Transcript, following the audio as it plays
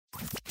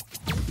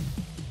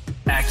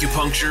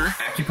Acupuncture.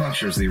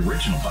 Acupuncture is the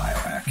original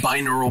biohack.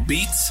 Binaural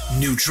beats.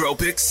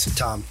 Nootropics.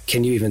 Tom,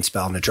 can you even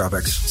spell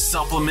nootropics?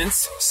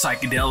 Supplements.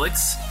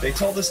 Psychedelics. They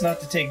told us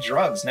not to take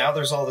drugs. Now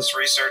there's all this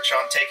research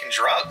on taking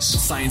drugs.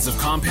 Science of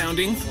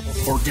compounding.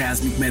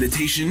 Orgasmic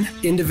meditation.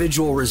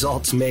 Individual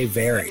results may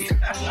vary.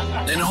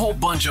 And a whole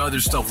bunch of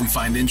other stuff we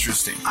find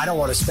interesting. I don't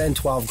want to spend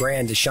 12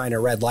 grand to shine a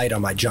red light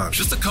on my junk.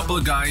 Just a couple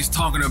of guys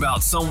talking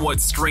about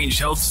somewhat strange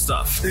health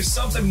stuff. There's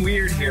something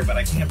weird here, but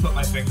I can't put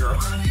my finger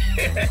on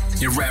it.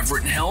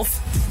 Irreverent Health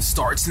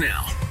starts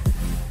now.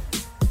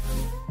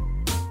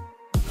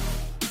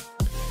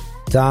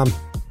 Tom,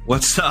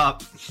 what's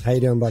up? How you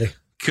doing, buddy?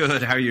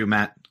 Good. How are you,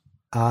 Matt?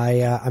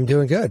 I'm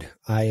doing good.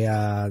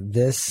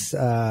 This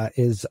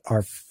is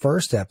our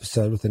first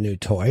episode with a new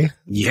toy.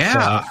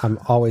 Yeah. So I'm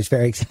always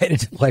very excited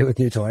to play with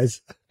new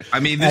toys. I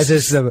mean, this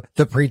is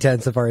the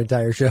pretense of our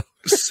entire show.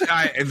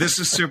 This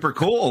is super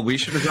cool. We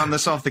should have done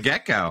this off the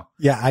get-go.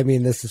 Yeah, I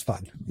mean, this is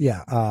fun.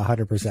 Yeah,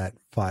 100%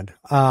 fun.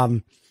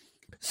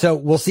 So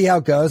we'll see how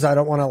it goes. I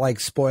don't want to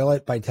spoil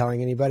it by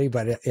telling anybody,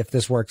 but if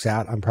this works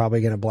out, I'm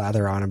probably going to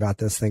blather on about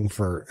this thing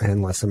for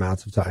endless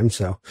amounts of time.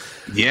 So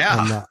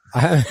yeah,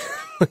 I'm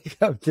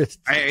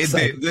just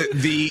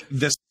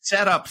the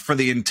setup for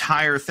the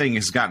entire thing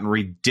has gotten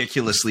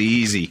ridiculously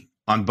easy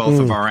on both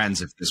of our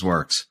ends if this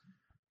works.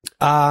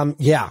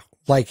 Yeah.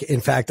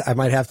 In fact, I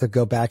might have to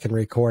go back and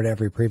record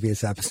every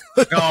previous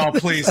episode. Oh,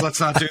 please, let's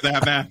not do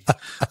that, man.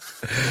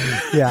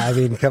 Yeah, I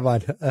mean, come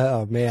on.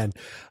 Oh, man.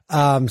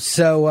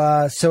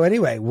 So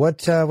anyway,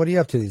 what are you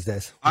up to these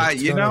days?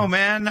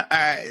 Man,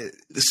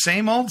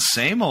 same old.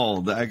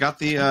 I got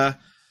the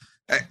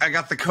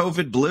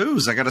COVID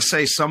blues. I got to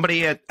say,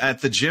 somebody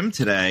at the gym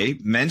today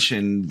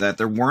mentioned that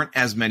there weren't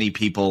as many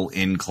people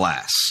in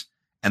class,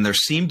 and there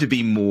seemed to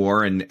be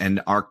more.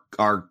 And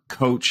our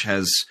coach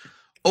has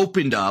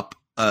opened up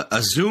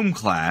a Zoom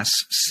class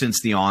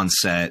since the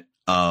onset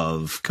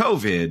of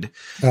COVID.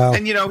 Oh.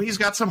 And, he's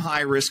got some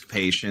high risk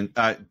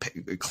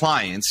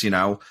clients,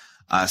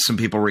 some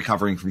people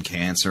recovering from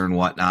cancer and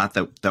whatnot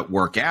that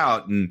work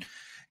out, and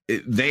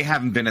they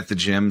haven't been at the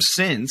gym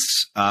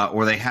since,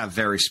 or they have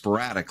very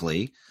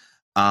sporadically.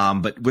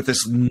 But with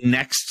this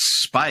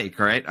next spike,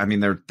 right? I mean,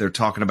 they're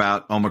talking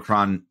about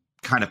Omicron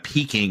kind of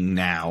peaking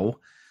now.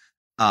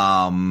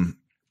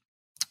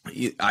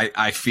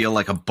 I feel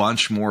like a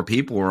bunch more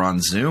people were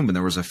on Zoom, and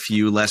there was a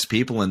few less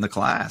people in the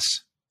class.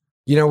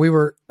 We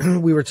were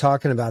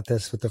talking about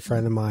this with a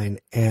friend of mine,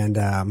 and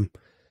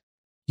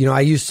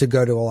I used to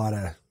go to a lot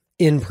of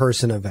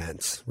in-person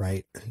events,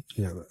 right?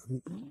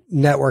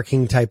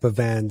 Networking type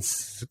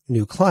events,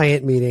 new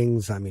client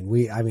meetings. I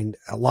mean,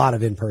 a lot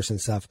of in-person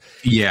stuff.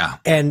 Yeah.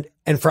 And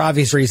for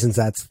obvious reasons,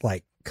 that's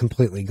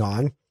completely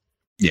gone.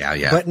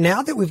 Yeah. But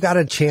now that we've got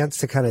a chance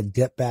to kind of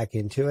dip back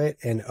into it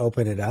and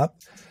open it up,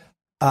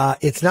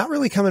 it's not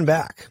really coming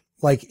back.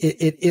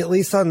 It at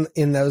least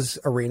in those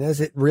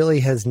arenas, it really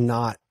has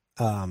not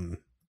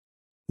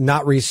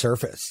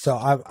resurfaced. So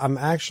I'm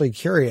actually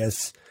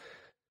curious,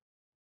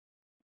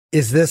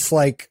 is this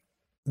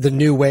the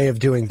new way of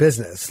doing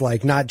business?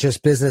 Not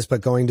just business,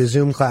 but going to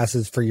Zoom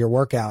classes for your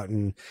workout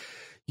and,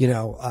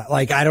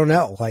 I don't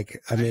know. I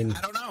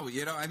don't know.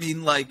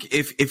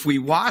 If we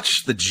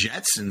watch the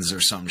Jetsons or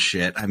some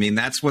shit,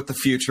 that's what the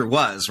future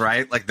was,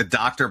 right? The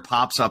doctor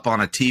pops up on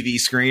a TV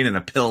screen and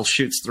a pill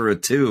shoots through a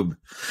tube.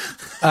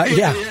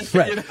 Yeah,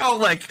 right.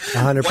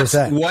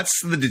 100%.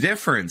 What's the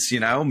difference?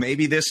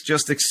 Maybe this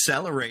just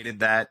accelerated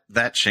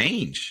that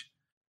change.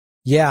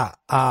 Yeah.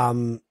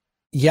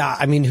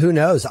 Yeah, who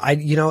knows? On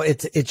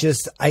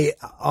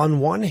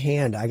one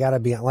hand, I gotta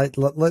be,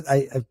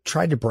 I've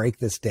tried to break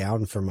this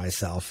down for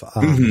myself.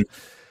 On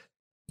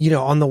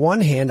the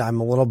one hand,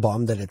 I'm a little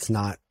bummed that it's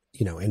not,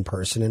 in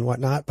person and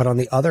whatnot. But on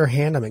the other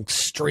hand, I'm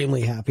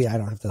extremely happy I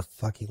don't have to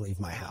fucking leave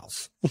my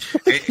house.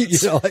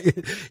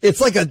 It's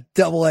like a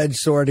double-edged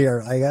sword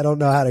here. I don't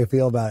know how to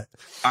feel about it.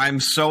 I'm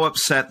so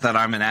upset that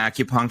I'm an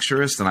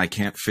acupuncturist and I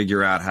can't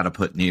figure out how to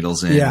put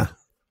needles in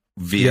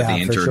via the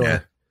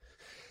internet. Sure.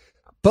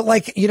 But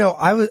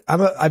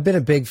I've been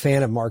a big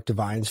fan of Mark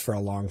Devine's for a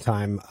long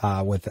time,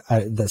 with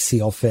the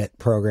Seal Fit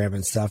program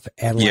and stuff.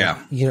 And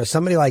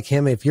somebody like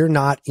him, if you're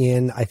not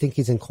I think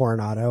he's in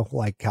Coronado,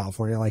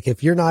 California,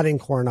 if you're not in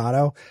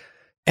Coronado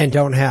and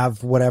don't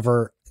have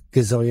whatever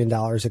gazillion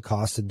dollars it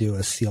costs to do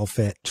a Seal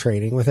Fit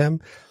training with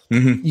him,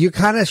 you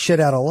kind of shit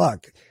out of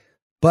luck.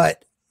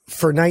 But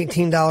for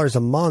 $19 a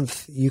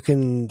month, you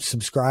can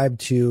subscribe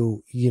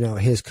to,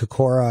 his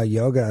Kokora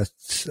yoga,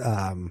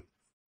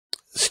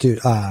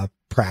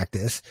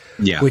 practice,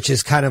 which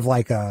is kind of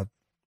like a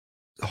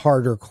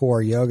harder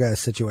core yoga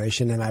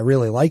situation. And I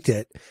really liked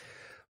it,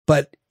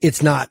 but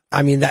it's not,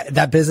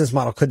 that business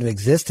model couldn't have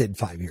existed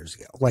 5 years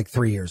ago,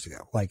 3 years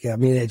ago.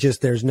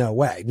 There's no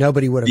way.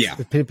 Nobody would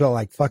have, people are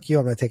like, fuck you,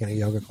 I'm not taking a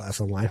yoga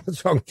class online.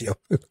 What's wrong with you?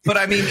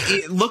 But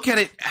look at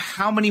it,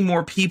 how many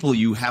more people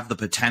you have the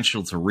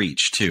potential to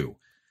reach too,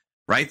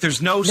 right?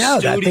 There's no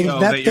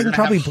studio that you're going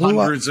to have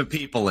hundreds of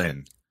people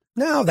in.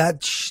 No,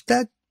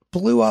 that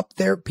blew up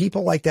their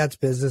people like that's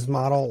business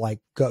model, like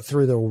go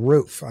through the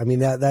roof. I mean,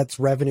 that's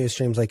revenue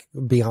streams like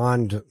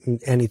beyond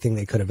anything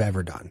they could have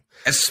ever done.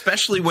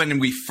 Especially when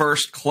we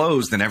first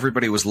closed and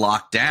everybody was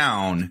locked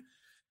down,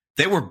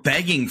 they were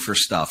begging for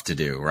stuff to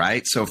do,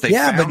 right? So if they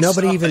found but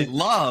nobody stuff even they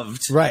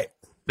loved, right,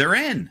 they're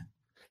in.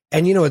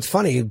 And it's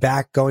funny,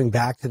 going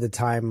back to the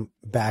time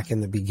back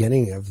in the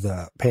beginning of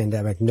the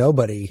pandemic,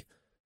 nobody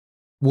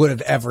would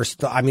have ever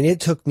I mean, it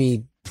took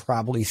me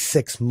probably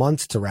 6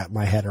 months to wrap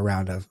my head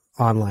around an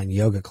online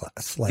yoga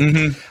class. Like,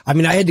 I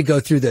mean, I had to go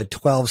through the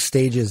 12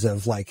 stages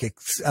of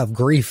of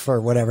grief or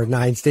whatever,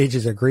 9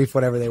 stages of grief,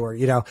 whatever they were,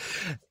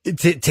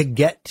 to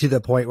get to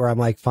the point where I'm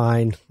like,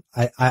 fine,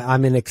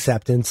 I'm in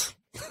acceptance.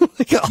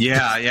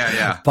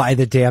 Yeah. Buy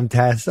the damn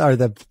test or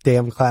the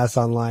damn class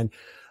online.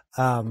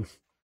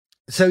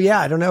 So yeah,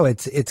 I don't know.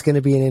 It's going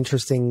to be an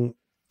interesting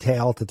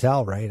tale to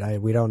tell,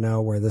 right? We don't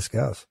know where this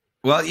goes.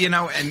 Well,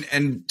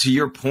 and to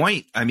your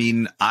point, I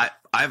mean, I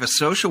have a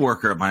social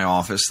worker at my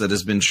office that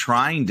has been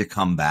trying to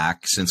come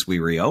back since we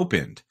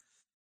reopened,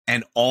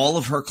 and all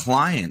of her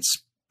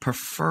clients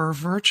prefer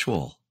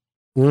virtual.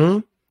 Mm-hmm.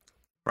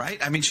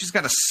 Right? I mean, she's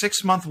got a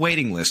 6-month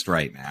waiting list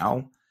right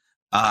now.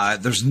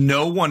 There's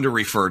no one to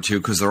refer to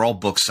because they're all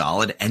book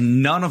solid,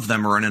 and none of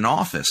them are in an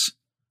office.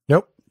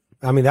 Nope.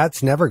 I mean,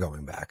 that's never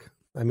going back.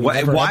 I mean,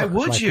 why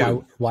would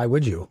you? Why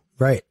would you?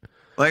 Right.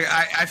 Like,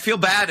 I feel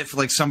bad if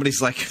like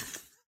somebody's like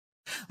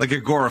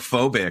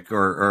agoraphobic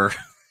or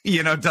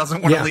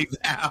doesn't want to leave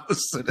the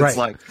house. And it's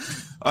like,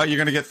 oh, you're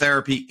going to get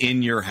therapy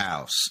in your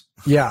house.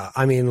 Yeah.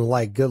 I mean,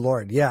 like, good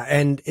Lord. Yeah.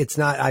 And it's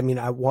not, I mean,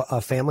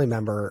 a family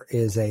member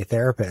is a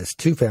therapist.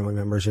 2 family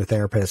members are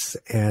therapists,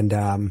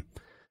 and,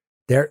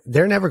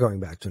 they're never going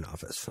back to an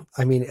office.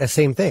 I mean,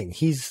 same thing.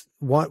 He's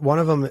one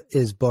of them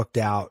is booked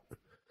out.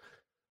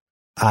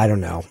 I don't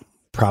know,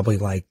 probably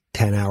like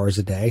 10 hours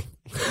a day.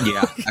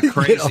 Yeah.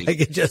 Crazy. Like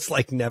it just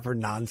like never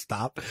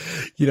nonstop,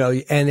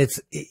 and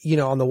it's,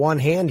 on the one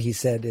hand, he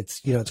said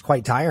it's, it's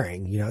quite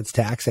tiring, it's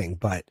taxing,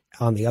 but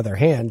on the other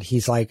hand,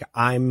 he's like,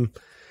 I'm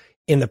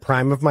in the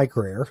prime of my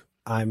career.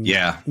 I'm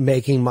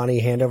making money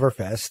hand over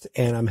fist,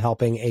 and I'm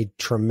helping a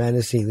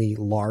tremendously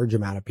large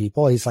amount of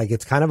people. He's like,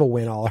 it's kind of a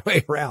win all the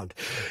way around,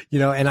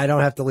 and I don't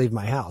have to leave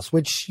my house,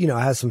 which,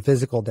 has some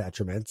physical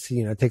detriments.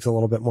 It takes a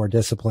little bit more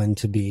discipline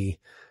to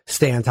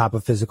stay on top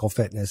of physical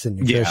fitness and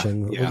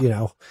nutrition,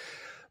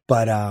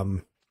 but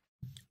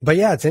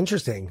yeah, it's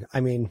interesting.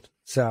 I mean,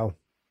 so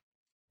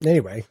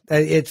anyway,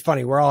 it's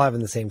funny. We're all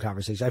having the same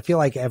conversation. I feel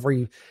like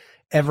every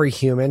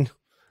human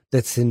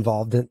that's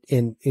involved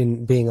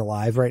in being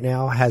alive right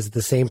now has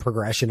the same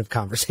progression of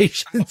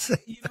conversations.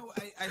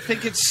 I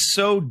think it's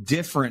so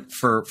different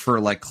for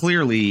like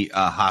clearly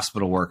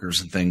hospital workers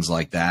and things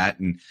like that.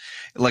 And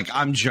like,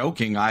 I'm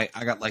joking, I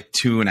got like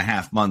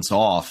 2.5 months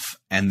off,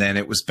 and then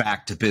it was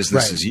back to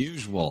business as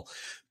usual.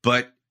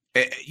 But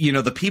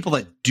the people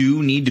that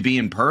do need to be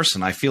in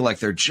person, I feel like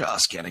they're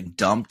just getting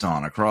dumped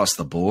on across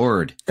the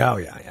board. Oh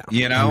yeah.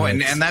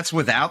 And that's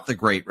without the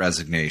Great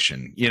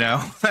Resignation,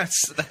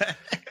 that's that.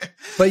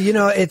 But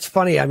it's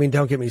funny. I mean,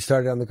 don't get me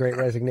started on the Great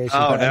Resignation.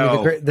 Oh, but,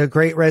 no. I mean, the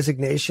Great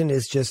Resignation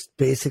is just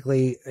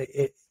basically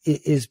it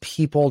is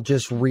people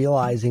just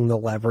realizing the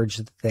leverage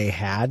that they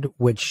had,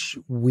 which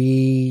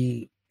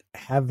we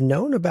have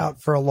known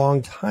about for a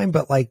long time,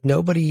 but like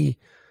nobody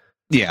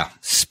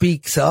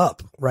speaks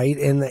up, right?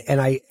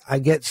 And I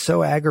get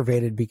so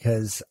aggravated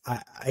because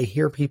I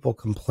hear people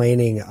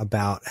complaining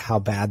about how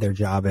bad their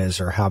job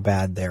is or how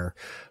bad their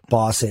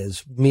boss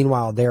is.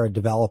 Meanwhile, they're a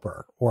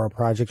developer or a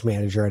project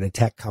manager at a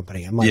tech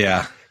company. I'm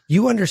like,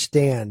 you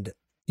understand,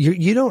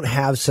 you don't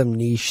have some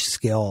niche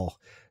skill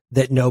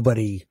that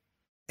nobody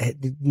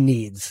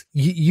needs.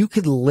 You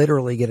could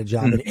literally get a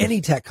job in any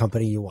tech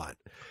company you want.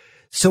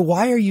 So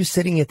why are you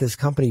sitting at this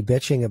company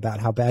bitching about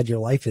how bad your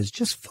life is?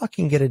 Just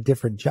fucking get a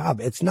different job.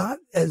 It's not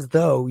as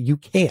though you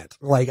can't.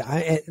 Like,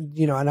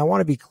 and I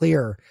want to be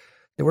clear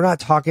that we're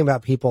not talking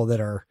about people that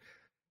are,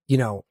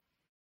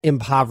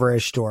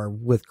 impoverished or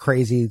with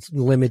crazy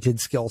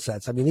limited skill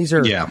sets. I mean, these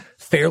are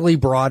fairly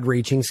broad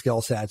reaching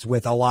skill sets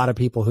with a lot of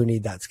people who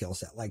need that skill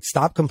set. Like,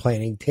 stop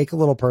complaining, take a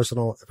little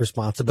personal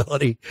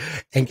responsibility,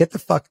 and get the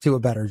fuck to a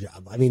better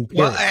job. I mean,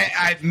 well,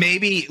 I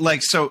maybe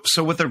like, so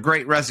with the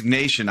Great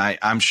Resignation,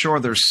 I'm sure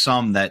there's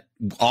some that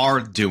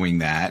are doing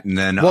that. And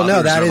then, well,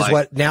 no, that is like,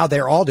 what now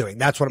they're all doing.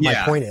 That's what my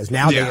point is.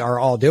 Now they are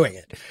all doing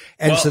it.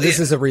 And so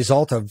this is a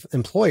result of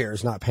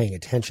employers not paying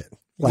attention.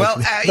 Well,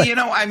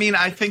 I mean,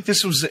 I think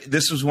this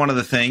was one of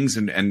the things,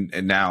 and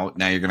now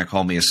you're going to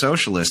call me a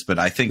socialist, but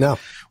I think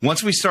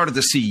once we started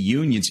to see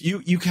unions,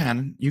 you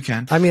can.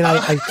 I mean,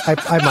 I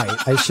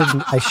might.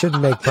 I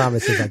shouldn't make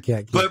promises I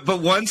can't keep. But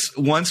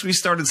once we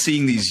started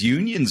seeing these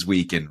unions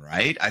weaken,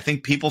 right? I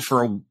think people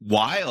for a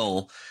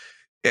while,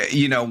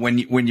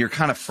 when you're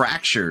kind of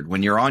fractured,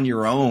 when you're on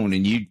your own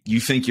and you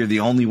think you're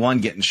the only one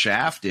getting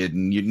shafted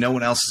and no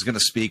one else is going to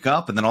speak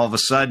up. And then all of a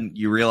sudden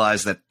you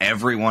realize that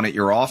everyone at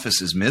your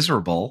office is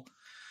miserable.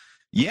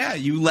 Yeah.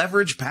 You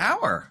leverage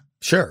power.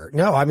 Sure.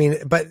 No, I mean,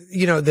 but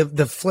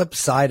the flip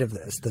side of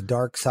this, the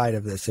dark side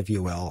of this, if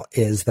you will,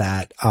 is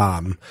that,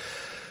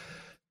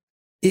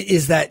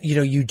 is that,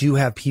 you do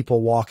have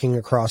people walking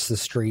across the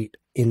street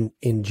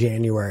in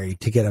January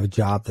to get a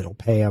job that'll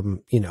pay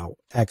them,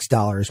 X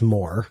dollars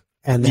more.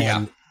 And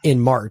then in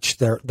March,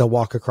 they'll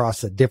walk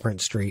across a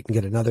different street and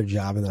get another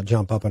job, and they'll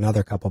jump up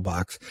another couple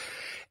bucks.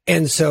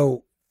 And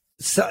so,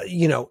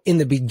 in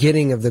the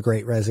beginning of the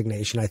Great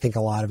Resignation, I think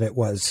a lot of it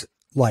was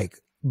like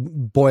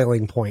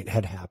boiling point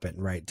had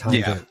happened, right? Time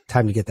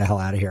to get the hell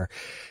out of here.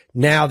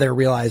 Now they're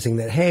realizing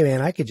that, hey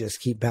man, I could just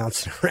keep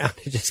bouncing around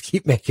and just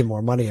keep making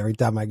more money every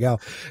time I go,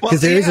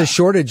 because there is a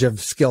shortage of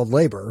skilled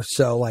labor.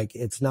 So like,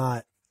 it's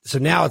not, so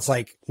now it's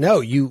like, no,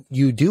 you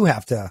do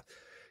have to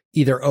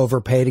either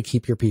overpay to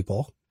keep your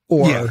people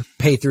or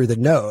pay through the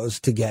nose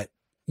to get,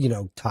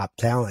 top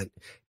talent,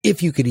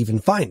 if you could even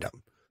find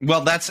them.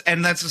 Well, that's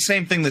the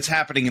same thing that's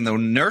happening in the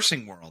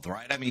nursing world,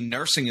 right? I mean,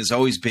 nursing has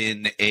always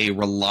been a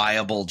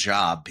reliable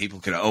job. People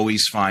could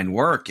always find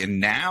work. And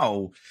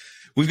now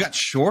we've got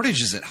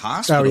shortages at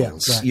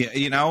hospitals,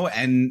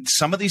 and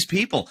some of these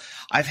people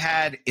I've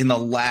had in the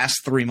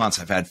last 3 months,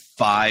 I've had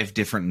 5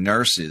 different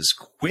nurses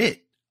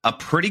quit a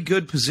pretty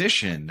good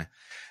position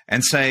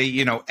and say,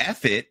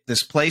 F it,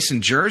 this place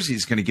in Jersey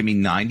is going to give me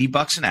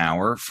 $90 an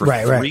hour for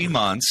 3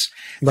 months.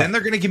 Right. Then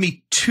they're going to give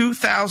me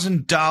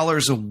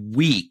 $2,000 a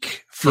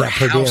week for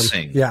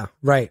housing. Yeah,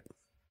 right.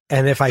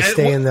 And if I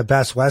stay in the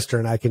Best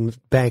Western, I can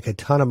bank a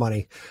ton of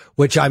money,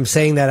 which I'm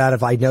saying that out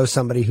of, I know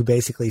somebody who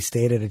basically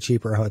stayed at a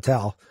cheaper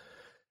hotel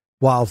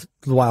while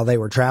they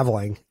were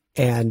traveling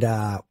and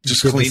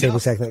just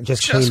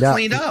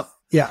cleaned up.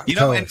 Yeah.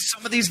 Totally. And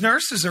some of these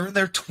nurses are in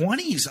their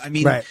 20s. I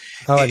mean, right.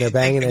 Oh, and they're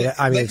banging it.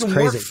 I mean, it's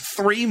crazy. Work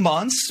 3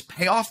 months,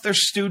 pay off their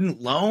student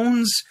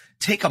loans,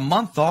 take a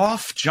month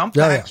off, jump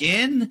back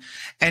in,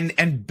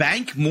 and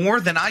bank more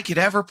than I could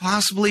ever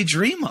possibly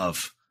dream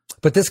of.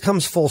 But this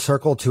comes full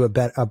circle to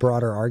a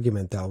broader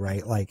argument, though,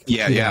 right? Like,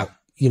 I've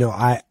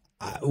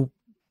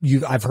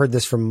heard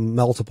this from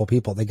multiple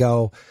people. They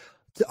go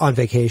on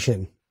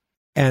vacation,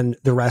 and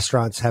the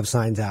restaurants have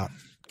signs out.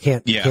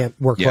 Can't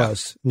work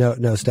close.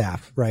 No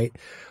staff. Right.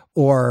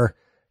 Or,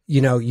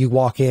 you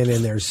walk in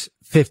and there's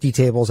 50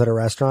 tables at a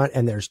restaurant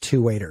and there's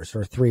 2 waiters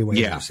or 3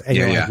 waiters. And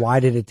you're like, why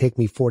did it take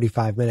me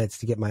 45 minutes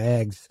to get my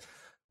eggs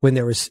when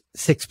there was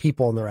 6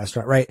 people in the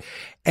restaurant? Right.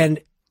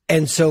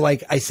 And so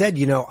like I said,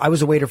 I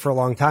was a waiter for a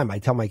long time. I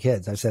tell my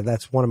kids, I said,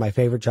 that's one of my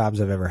favorite jobs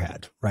I've ever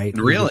had. Right.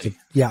 Really?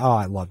 Yeah. Oh,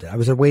 I loved it. I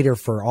was a waiter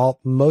for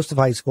most of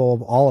high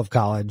school, all of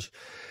college,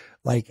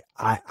 like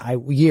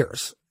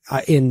years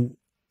in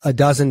a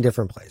dozen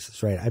different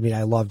places, right? I mean,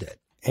 I loved it.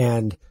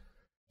 And,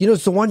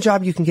 it's the one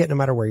job you can get no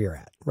matter where you're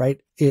at, right?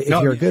 If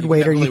you're a good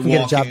waiter, you can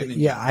get a job.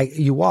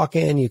 You walk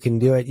in, you can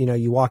do it.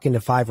 You walk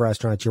into 5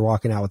 restaurants, you're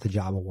walking out with the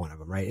job of one of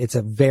them, right? It's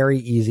a very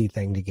easy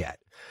thing to get.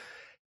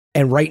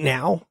 And right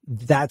now,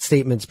 that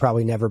statement's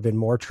probably never been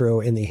more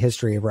true in the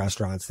history of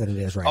restaurants than it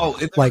is right now.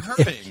 It's like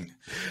hurting.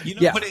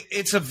 But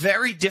it's a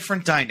very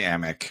different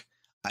dynamic,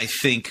 I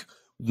think,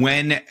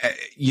 when,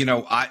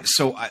 I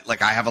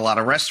have a lot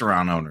of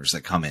restaurant owners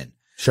that come in.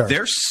 Sure.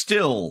 They're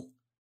still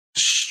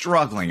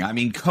struggling. I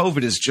mean,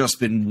 COVID has just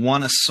been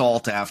one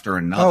assault after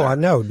another. Oh, I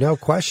know. No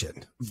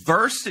question.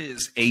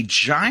 Versus a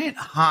giant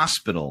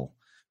hospital,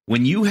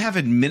 when you have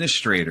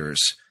administrators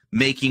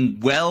making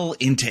well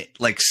into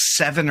like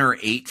 7 or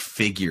 8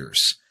 figures.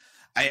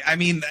 I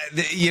mean,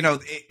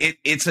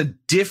 it's a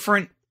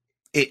different,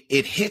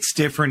 it hits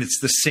different. It's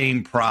the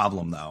same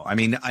problem though. I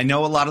mean, I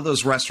know a lot of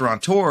those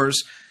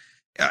restaurateurs,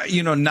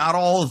 not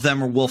all of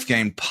them are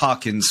Wolfgang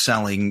Puck and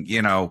selling,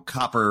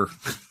 copper,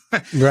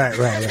 right.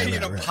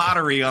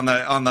 pottery on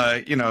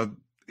the,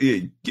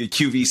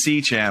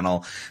 QVC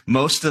channel.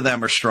 Most of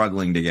them are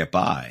struggling to get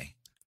by.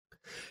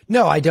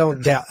 No, I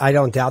don't doubt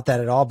that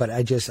at all. But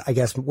I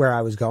guess where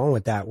I was going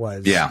with that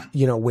was,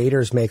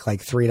 waiters make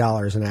like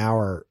 $3 an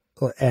hour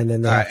and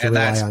then they have to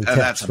rely on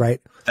tips,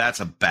 right? That's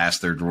a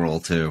bastard rule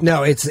too.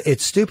 No,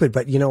 it's stupid.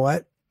 But you know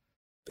what?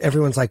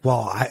 Everyone's like,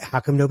 well, how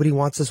come nobody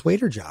wants this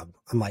waiter job?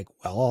 I'm like,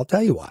 well, I'll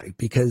tell you why,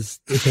 because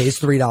it pays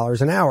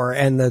 $3 an hour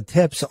and the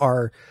tips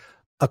are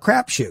a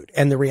crapshoot.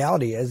 And the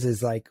reality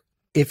is like,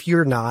 if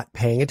you're not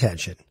paying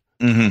attention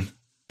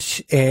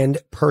and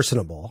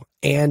personable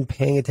and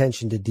paying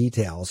attention to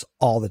details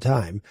all the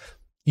time,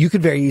 you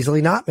could very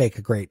easily not make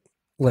a great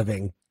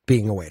living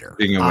being a waiter.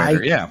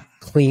 I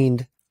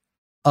cleaned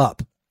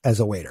up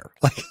as a waiter.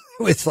 Like,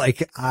 it's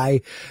like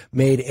I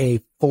made a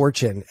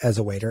fortune as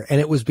a waiter,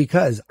 and it was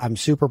because I'm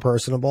super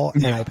personable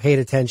and I paid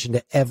attention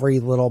to every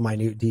little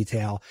minute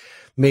detail,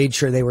 made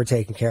sure they were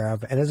taken care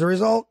of. And as a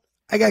result,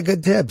 I got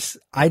good tips.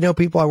 I know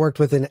people I worked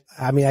with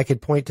I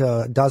could point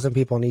to a dozen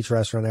people in each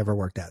restaurant I ever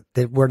worked at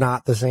that were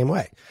not the same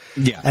way.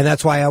 Yeah. And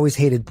that's why I always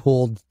hated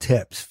pooled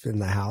tips in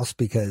the house,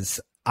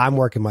 because I'm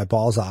working my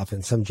balls off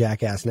and some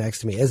jackass next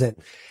to me isn't.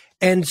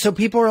 And so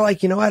people are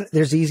like, you know what?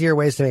 There's easier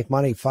ways to make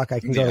money. Fuck, I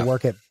can go to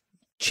work at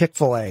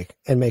Chick-fil-A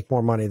and make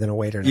more money than a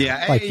waiter now.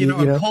 Yeah, like,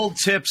 Cold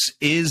Tips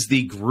is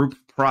the group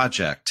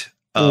project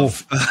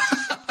of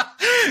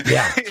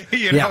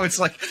it's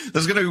like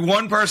there's going to be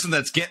one person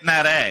that's getting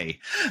that A.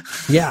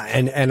 Yeah,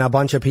 and a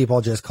bunch of people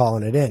just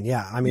calling it in.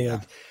 Yeah, I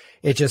mean,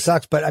 it just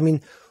sucks. But I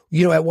mean,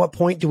 at what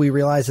point do we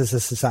realize as a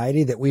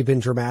society that we've been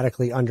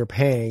dramatically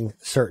underpaying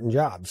certain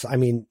jobs? I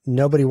mean,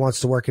 nobody wants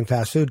to work in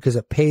fast food because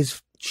it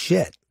pays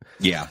shit.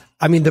 Yeah.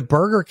 I mean, the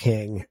Burger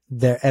King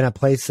there and a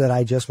place that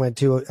I just went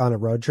to on a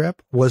road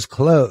trip was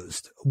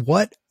closed.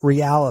 What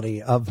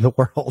reality of the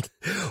world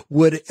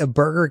would a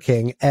Burger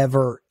King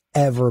ever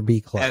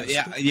be closed?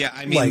 Yeah.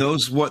 I mean,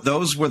 those were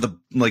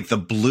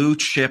the blue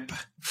chip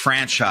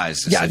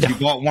franchises. Yeah, if you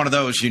bought one of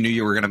those, you knew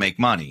you were going to make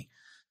money.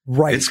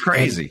 Right. It's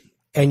crazy.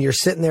 And you're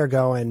sitting there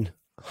going,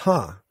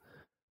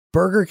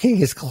 Burger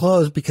King is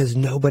closed because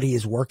nobody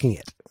is working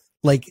it.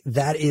 Like,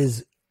 that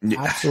is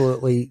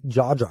absolutely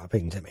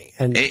jaw-dropping to me.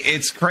 And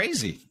it's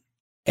crazy.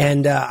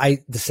 And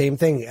the same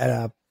thing at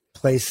a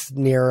place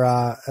near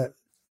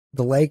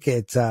the lake.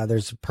 It's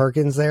there's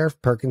Perkins there.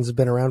 Perkins has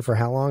been around for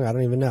how long? I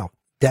don't even know.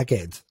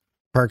 Decades.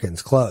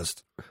 Perkins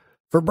closed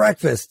for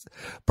breakfast.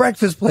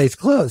 Breakfast place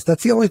closed.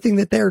 That's the only thing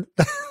that they're.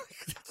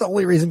 That's the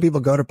only reason people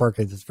go to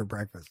Perkins is for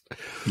breakfast.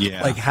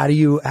 Yeah. Like, how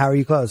are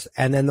you closed?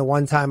 And then the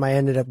one time I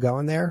ended up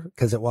going there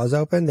because it was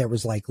open, there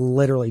was like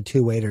literally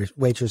 2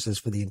 waitresses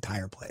for the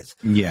entire place.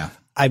 Yeah.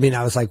 I mean,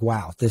 I was like,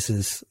 wow, this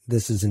is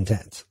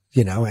intense,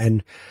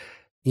 and,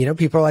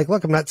 people are like,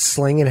 look, I'm not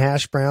slinging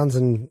hash browns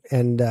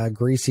and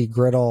greasy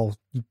griddle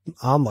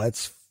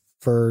omelets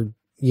for,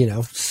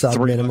 sub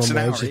minimum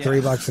wage or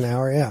 $3 an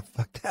hour. Yeah.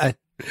 Fuck that.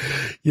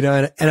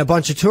 And a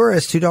bunch of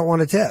tourists who don't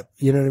want to tip,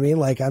 you know what I mean?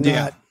 Like, I'm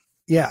not.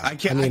 Yeah. I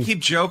keep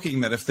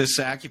joking that if this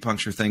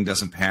acupuncture thing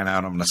doesn't pan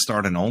out, I'm going to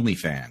start an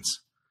OnlyFans.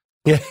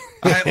 Yeah.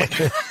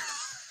 I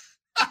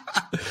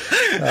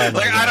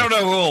don't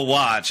know who will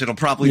watch. It'll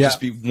probably just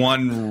be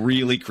one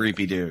really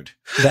creepy dude.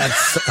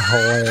 That's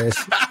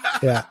hilarious.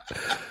 Yeah.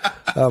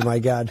 Oh my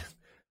God.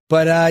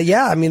 But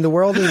I mean, the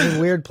world is a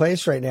weird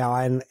place right now.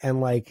 And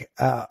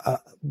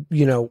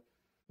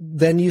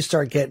then you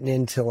start getting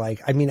into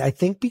like, I mean, I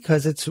think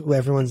because it's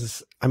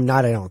everyone's, I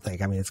don't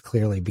think, I mean, it's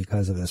clearly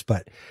because of this,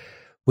 but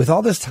with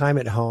all this time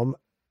at home,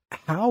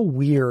 how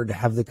weird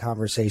have the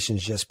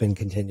conversations just been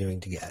continuing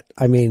to get?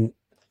 I mean,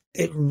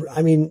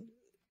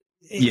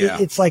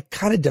 it's like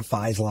kind of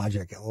defies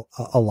logic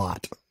a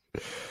lot.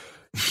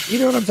 You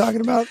know what I'm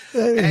talking about?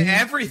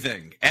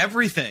 Everything.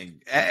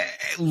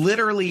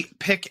 Literally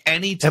pick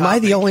any topic. Am I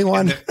the only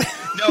one?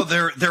 No,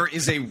 there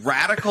is a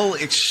radical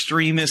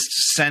extremist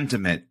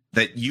sentiment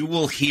that you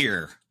will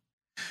hear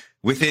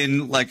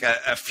within like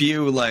a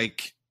few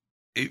like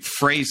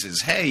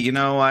phrases. Hey,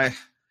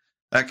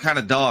 that kind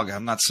of dog,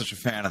 I'm not such a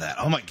fan of that.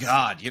 Oh my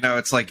God.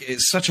 It's like,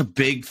 it's such a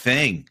big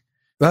thing.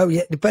 Oh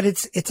yeah. But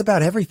it's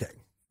about everything,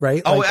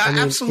 right? Oh,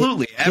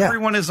 absolutely.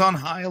 Everyone is on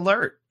high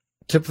alert.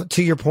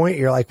 To your point,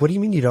 you're like, what do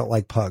you mean you don't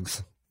like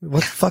pugs?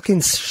 What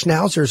fucking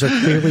schnauzers are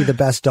clearly the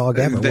best dog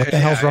ever. What the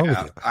hell's wrong with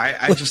you?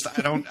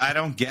 I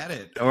don't get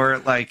it. Or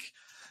like,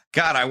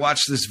 God, I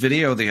watched this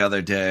video the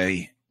other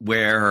day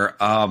where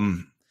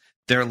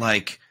they're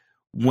like,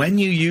 when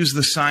you use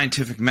the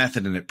scientific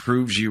method and it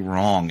proves you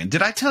wrong. And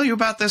did I tell you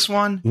about this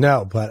one?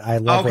 No, but I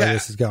love where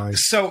this is going.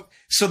 So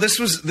this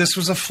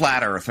was a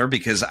flat earther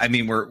because I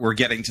mean we're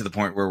getting to the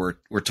point where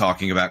we're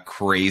talking about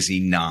crazy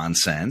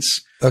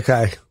nonsense.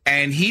 Okay.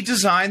 And he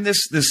designed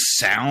this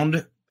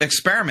sound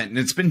experiment, and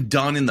it's been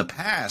done in the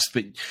past,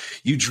 but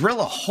you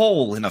drill a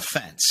hole in a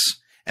fence.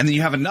 And then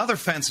you have another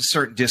fence a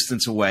certain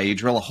distance away. You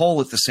drill a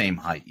hole at the same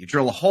height. You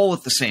drill a hole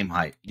at the same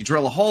height. You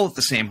drill a hole at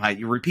the same height.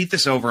 You repeat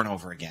this over and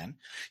over again.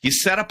 You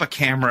set up a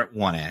camera at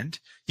one end.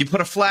 You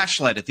put a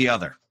flashlight at the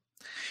other.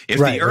 If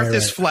the earth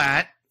is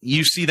flat,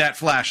 you see that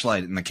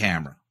flashlight in the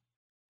camera.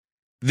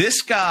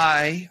 This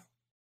guy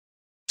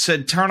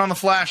said, turn on the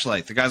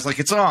flashlight. The guy's like,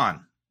 it's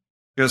on.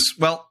 He goes,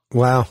 well,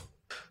 wow,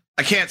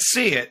 I can't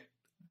see it.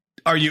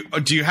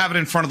 Do you have it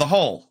in front of the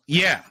hole?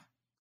 Yeah.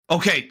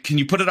 Okay. Can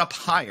you put it up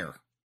higher?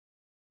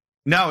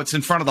 No, it's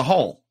in front of the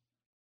hole.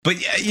 But,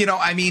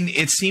 I mean,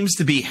 it seems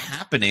to be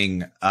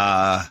happening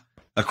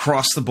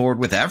across the board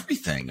with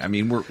everything. I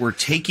mean, we're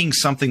taking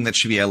something that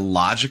should be a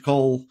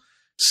logical,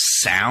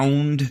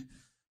 sound.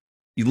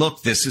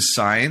 Look, this is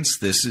science.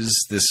 This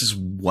is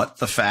what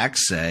the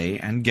facts say,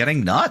 and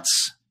getting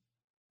nuts.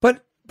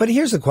 But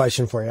here's a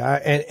question for you,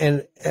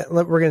 and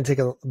we're going to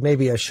take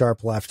maybe a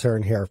sharp left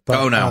turn here. But,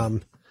 oh no,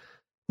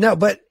 no.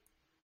 But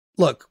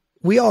look.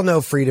 We all know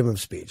freedom of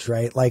speech,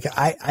 right? Like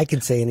I can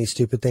say any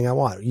stupid thing I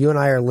want. You and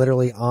I are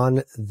literally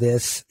on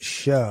this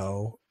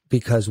show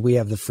because we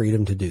have the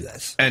freedom to do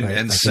this.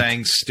 And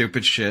saying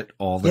stupid shit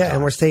all the time. Yeah,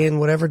 and we're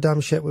saying whatever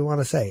dumb shit we want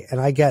to say. And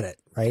I get it,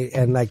 right?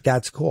 And like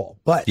that's cool.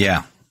 But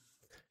yeah.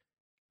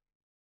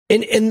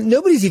 And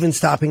nobody's even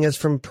stopping us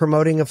from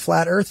promoting a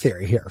flat earth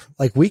theory here.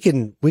 Like we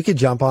could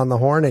jump on the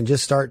horn and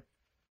just start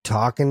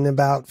talking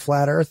about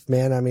flat earth,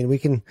 man. I mean, we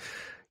can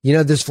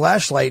this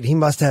flashlight, he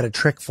must have had a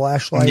trick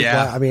flashlight.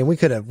 Yeah. I mean, we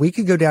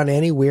could go down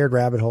any weird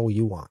rabbit hole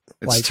you want.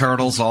 It's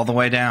turtles all the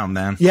way down,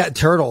 man. Yeah,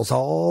 turtles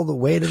all the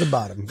way to the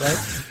bottom,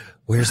 right?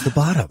 Where's the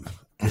bottom?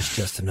 There's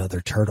just another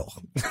turtle.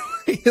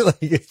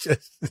 It's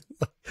just,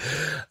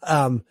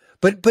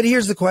 but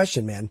here's the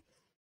question, man.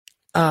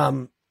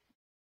 I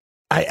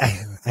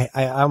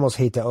almost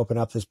hate to open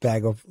up this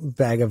bag of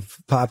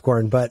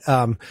popcorn, but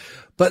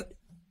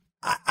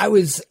I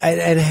was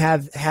and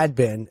had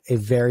been a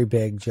very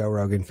big Joe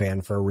Rogan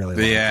fan for a really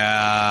long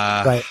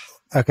time. Right.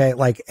 Okay.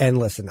 Like, and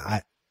listen,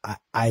 I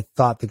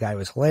thought the guy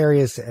was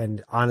hilarious,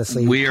 and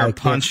honestly, we are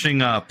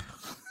punching up.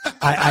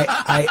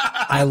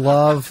 I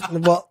love,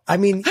 well, I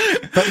mean,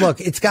 but look,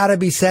 it's got to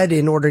be said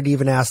in order to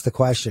even ask the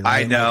question.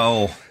 Right? I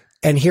know.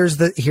 And here's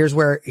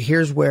where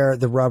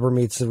the rubber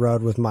meets the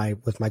road with my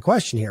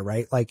question here,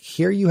 right? Like,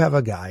 here you have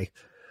a guy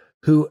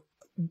who,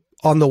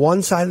 on the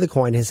one side of the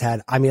coin, has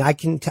had, I mean,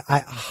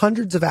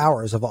 hundreds of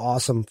hours of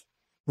awesome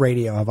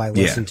radio have I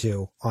listened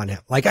to on him.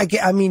 Like,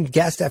 I mean,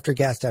 guest after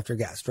guest after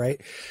guest, right?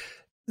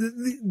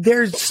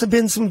 There's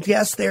been some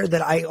guests there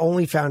that I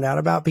only found out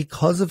about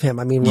because of him.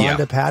 I mean,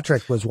 Rhonda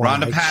Patrick was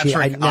one. Rhonda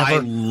Patrick, I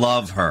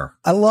love her.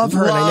 I love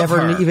her, and I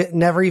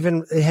never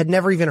even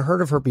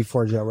heard of her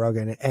before Joe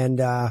Rogan.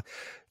 And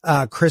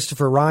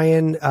Christopher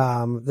Ryan,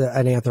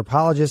 an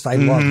anthropologist, I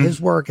love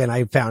his work, and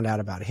I found out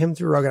about him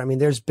through Rogan. I mean,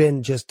 there's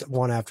been just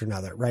one after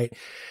another, right?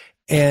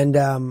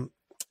 And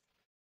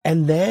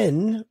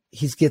then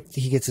he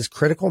gets this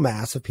critical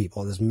mass of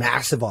people, this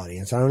massive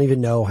audience. I don't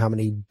even know how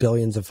many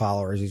billions of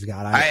followers he's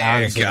got.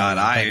 I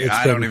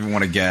don't even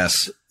want to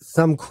guess.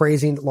 Some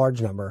crazy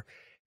large number.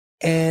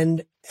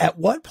 And at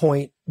what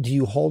point do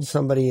you hold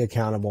somebody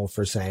accountable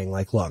for saying,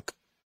 like, look,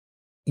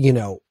 you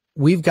know,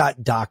 we've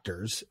got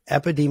doctors,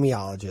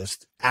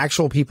 epidemiologists,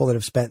 actual people that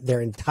have spent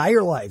their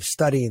entire life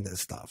studying this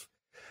stuff,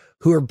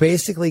 who are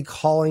basically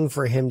calling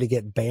for him to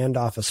get banned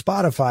off of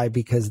Spotify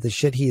because the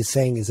shit he is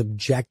saying is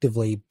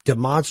objectively,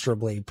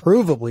 demonstrably,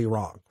 provably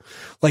wrong.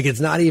 Like, it's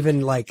not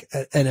even like,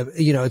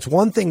 it's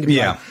one thing to be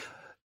like,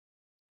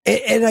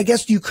 and I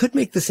guess you could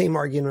make the same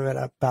argument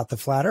about the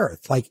flat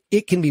earth. Like,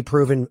 it can be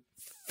proven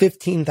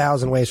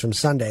 15,000 ways from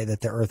Sunday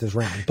that the earth is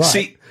round. But,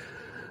 see,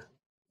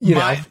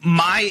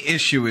 my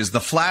issue is the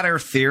flat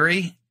earth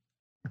theory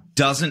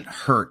doesn't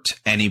hurt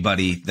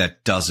anybody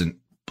that doesn't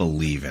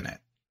believe in it.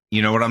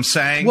 You know what I'm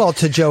saying? Well,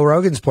 to Joe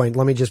Rogan's point,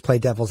 let me just play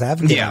devil's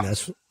advocate on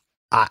this.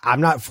 I'm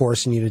not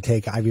forcing you to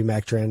take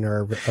ivermectin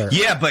or.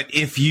 Yeah, but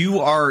if you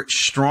are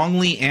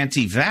strongly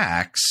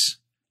anti-vax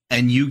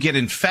and you get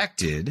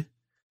infected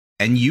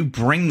and you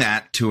bring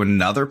that to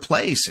another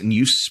place and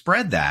you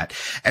spread that,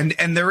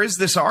 and there is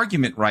this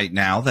argument right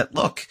now that,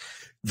 look,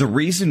 the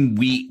reason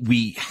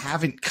we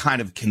haven't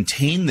kind of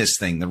contained this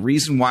thing, the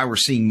reason why we're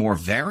seeing more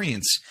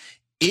variants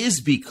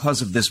is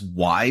because of this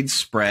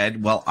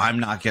widespread, well, I'm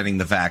not getting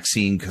the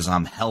vaccine because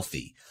I'm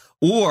healthy.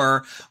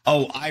 Or,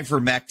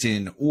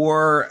 ivermectin,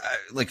 or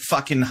like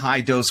fucking high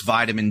dose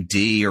vitamin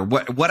D, or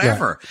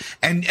whatever.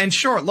 Yeah. And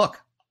sure,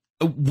 look,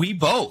 we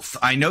both,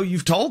 I know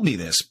you've told me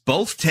this,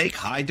 both take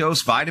high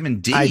dose vitamin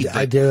D.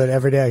 I do it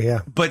every day, yeah.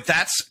 But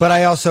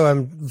I also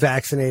am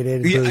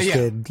vaccinated,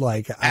 boosted,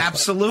 like,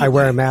 absolutely. I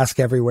wear a mask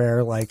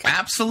everywhere, like.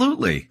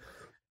 Absolutely.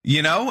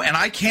 You know, and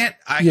I can't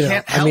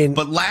help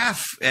but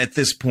laugh at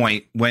this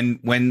point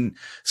when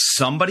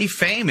somebody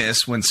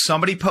famous, when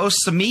somebody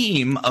posts a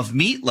meme of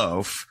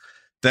Meatloaf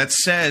that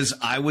says,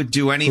 I would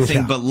do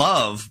anything but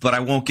love, but I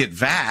won't get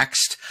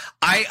vaxxed.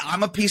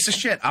 I'm a piece of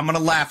shit. I'm going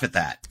to laugh at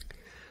that.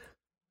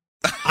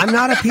 I'm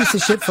not a piece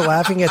of shit for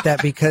laughing at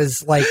that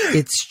because, like,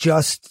 it's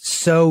just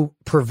so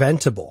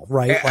preventable,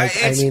 right?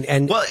 Like, I mean,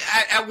 and well,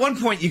 at one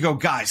point you go,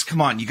 guys, come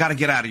on, you got to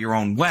get out of your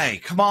own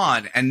way. Come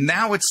on. And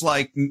now it's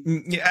like,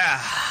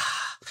 yeah,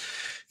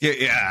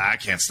 I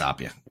can't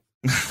stop you.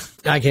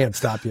 I can't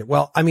stop you.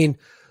 Well, I mean,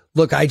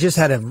 look, I just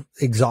had an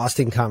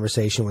exhausting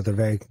conversation with a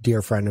very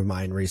dear friend of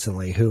mine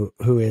recently who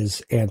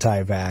is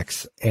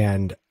anti-vax,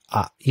 and,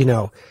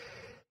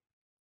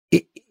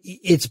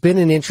 it's been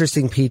an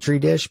interesting petri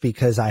dish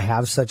because I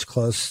have such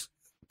close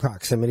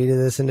proximity to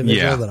this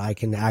individual that I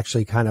can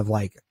actually kind of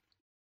like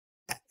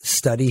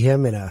study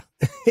him in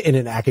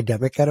an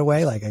academic kind of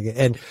way. Like,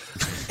 and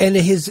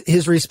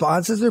his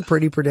responses are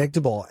pretty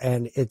predictable,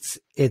 and it's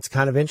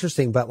kind of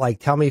interesting, but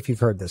like, tell me if you've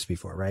heard this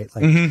before, right?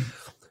 Like,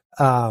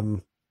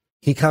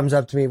 he comes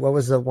up to me. What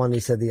was the one he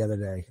said the other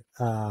day?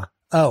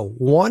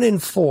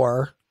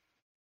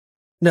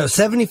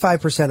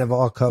 75% of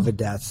all COVID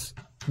deaths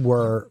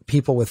were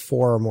people with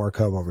 4 or more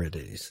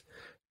comorbidities.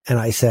 And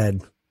I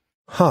said,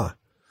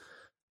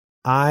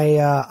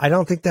 I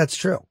don't think that's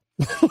true.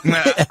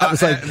 I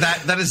was like,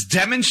 that is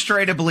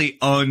demonstrably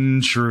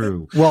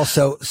untrue. Well,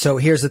 so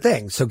here's the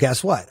thing. So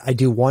guess what? I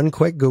do one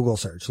quick Google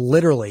search,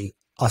 literally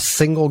a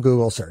single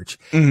Google search.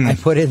 I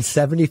put in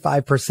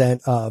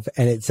 75% of,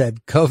 and it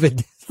said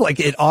COVID, like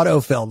it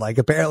autofilled. Like,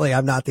 apparently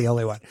I'm not the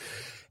only one.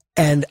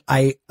 And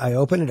I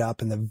opened it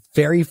up, and the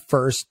very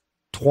first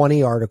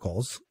 20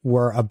 articles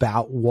were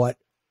about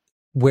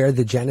where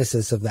the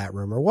genesis of that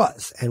rumor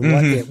was. And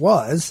what it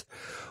was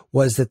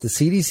that the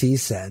CDC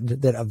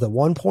said that of the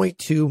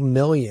 1.2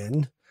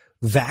 million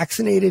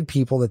vaccinated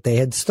people that they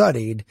had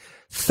studied,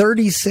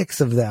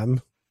 36 of them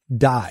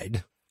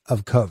died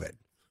of COVID.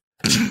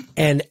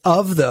 And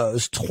of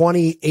those,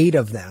 28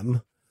 of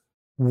them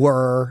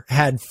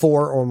had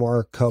 4 or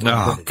more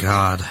comorbidities. Oh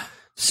God.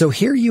 So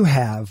here you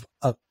have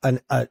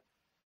and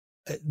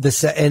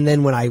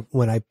then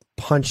when I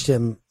punched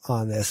him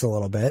on this a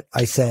little bit,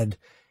 I said,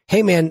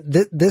 hey man,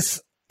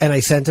 this And I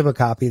sent him a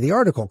copy of the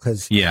article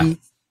because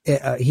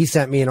he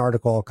sent me an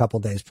article a couple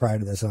days prior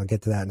to this, and I'll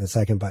get to that in a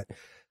second.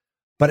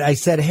 But I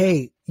said,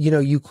 hey,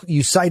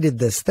 you cited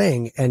this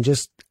thing, and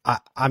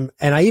and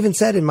I even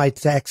said in my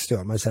text to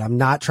him, I said, I'm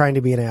not trying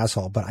to be an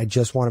asshole, but I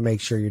just want to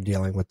make sure you're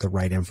dealing with the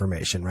right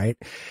information, right?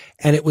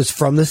 And it was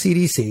from the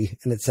CDC,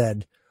 and it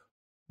said,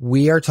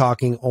 we are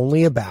talking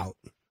only about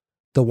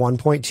the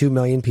 1.2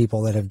 million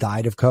people that have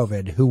died of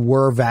COVID who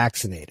were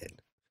vaccinated.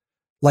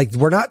 Like,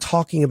 we're not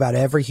talking about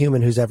every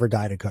human who's ever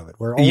died of COVID.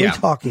 We're only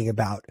talking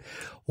about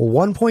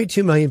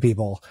 1.2 million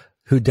people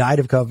who died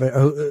of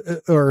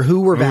COVID or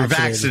who were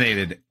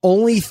vaccinated.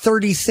 Only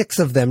 36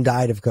 of them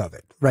died of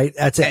COVID, right?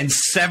 That's it. And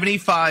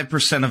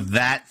 75% of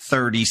that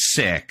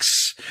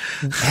 36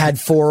 had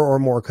 4 or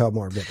more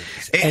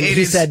comorbidities. And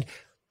he said,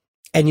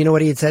 and you know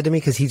what he had said to me?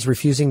 Because he's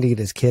refusing to get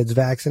his kids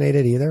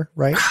vaccinated either,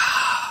 right?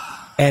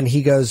 And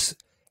he goes,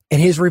 and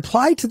his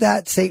reply to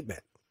that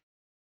statement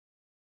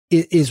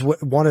is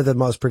one of the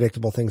most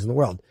predictable things in the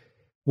world,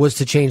 was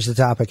to change the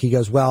topic. He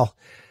goes, well,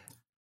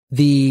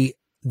 the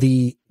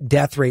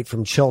death rate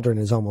from children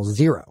is almost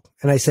 0.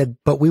 And I said,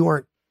 but we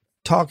weren't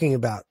talking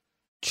about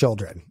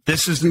children.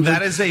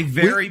 That is a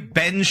very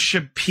Ben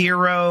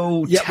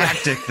Shapiro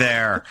tactic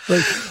there.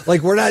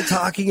 Like we're not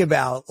talking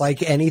about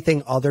like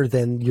anything other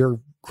than your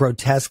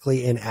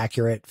grotesquely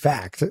inaccurate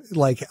fact.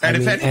 Like, and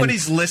if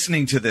anybody's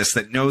listening to this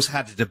that knows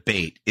how to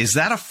debate, is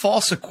that a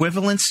false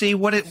equivalency?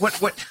 What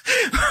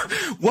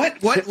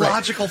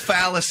logical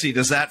fallacy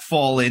does that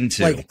fall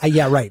into? Like,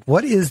 yeah, right.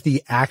 What is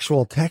the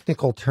actual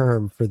technical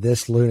term for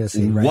this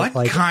lunacy? Right?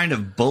 What kind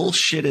of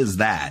bullshit is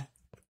that?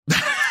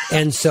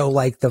 And so,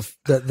 like,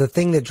 the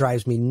thing that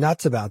drives me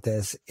nuts about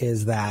this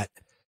is a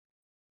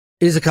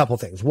couple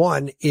things.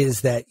 One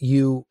is that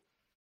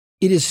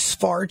it is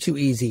far too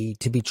easy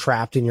to be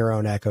trapped in your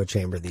own echo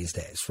chamber these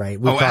days,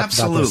 right? We've talked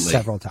about this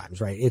several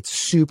times, right? It's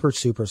super,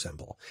 super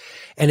simple.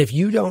 And if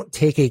you don't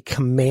take a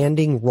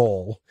commanding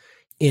role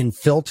in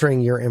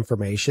filtering your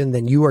information,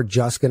 then you are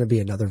just going to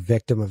be another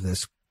victim of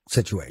this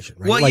situation,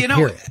 right? Well,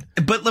 period.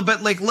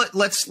 but like,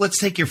 let's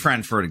take your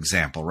friend for an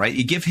example, right?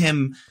 You give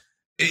him,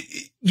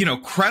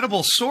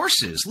 credible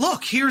sources.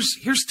 Look,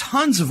 here's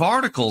tons of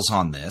articles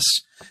on this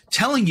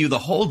telling you the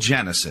whole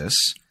genesis.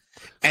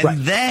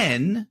 And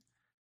then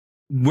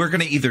we're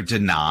going to either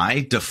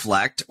deny,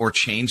 deflect, or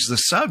change the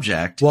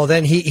subject. Well,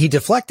 then he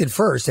deflected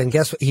first, and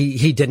guess what?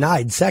 He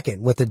denied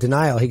second. With the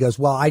denial, he goes,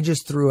 well, I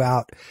just threw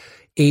out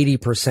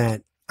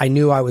 80%. I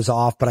knew I was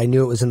off, but I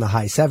knew it was in the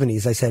high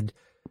 70s. I said,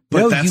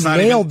 no, you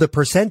nailed the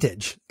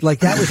percentage. Like,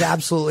 that was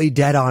absolutely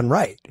dead on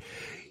right.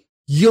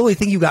 The only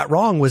thing you got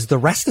wrong was the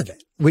rest of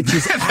it, which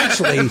is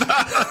actually...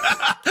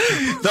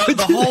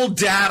 The whole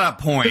data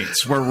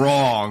points were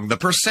wrong. The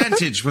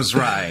percentage was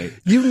right.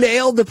 You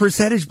nailed the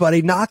percentage,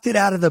 buddy. Knocked it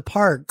out of the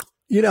park.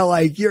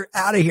 Like, you're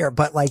out of here.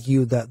 But like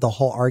the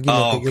whole argument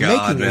that you're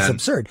making is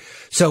absurd.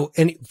 So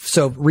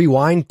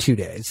rewind 2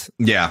 days.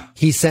 Yeah.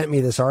 He sent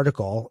me this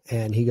article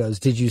and he goes,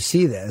 did you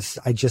see this?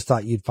 I just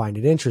thought you'd find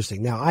it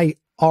interesting. Now, I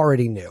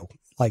already knew,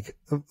 like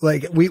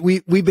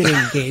we've been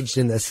engaged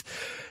in this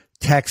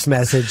text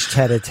message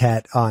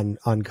tete-a-tete on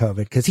COVID,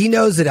 because he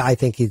knows that I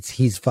think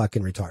he's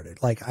fucking retarded.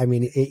 Like, I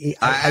mean,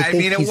 I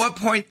mean, at what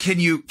point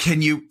can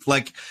you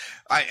like,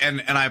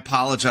 I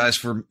apologize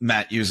for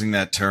Matt using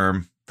that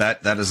term.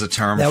 That is a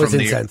term that was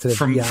from insensitive.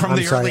 from the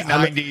early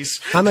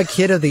 90s. I'm a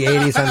kid of the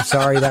 80s. I'm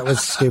sorry. That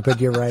was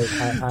stupid. You're right.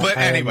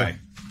 Anyway.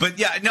 But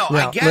yeah,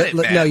 I get it,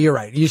 man. No, you're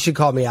right. You should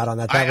call me out on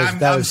that.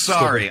 I'm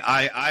sorry. Stupid.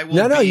 I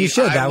will. No, you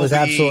should. That was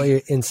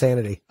absolutely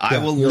insanity. I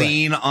will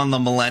lean on the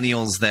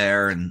millennials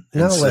there and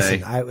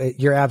listen.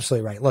 You're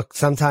absolutely right. Look,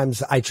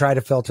 sometimes I try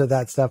to filter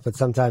that stuff, but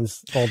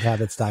sometimes old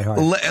habits die hard.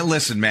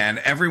 Listen, man.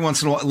 Every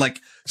once in a while,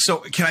 like, so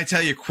can I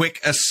tell you a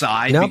quick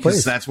aside? No, because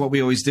please. That's what we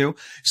always do.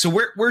 So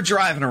we're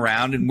driving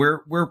around and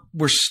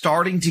we're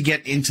starting to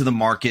get into the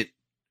market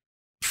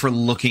for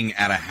looking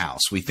at a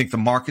house. We think the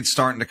market's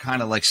starting to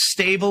kind of like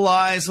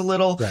stabilize a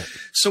little. Right.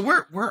 So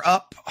we're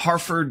up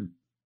Harford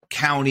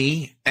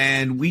County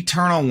and we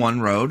turn on one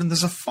road and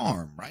there's a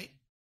farm, right?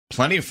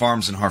 Plenty of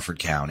farms in Harford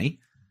County.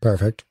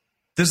 Perfect.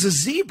 There's a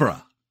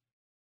zebra.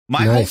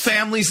 My whole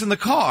family's in the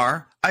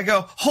car. I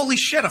go, holy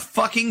shit, a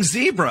fucking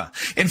zebra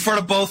in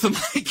front of both of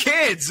my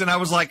kids. And I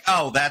was like,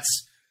 oh,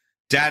 that's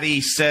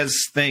daddy says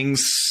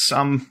things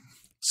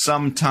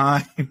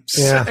sometimes.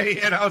 Yeah.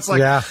 And I was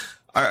like,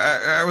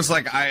 I was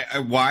like,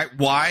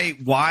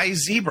 why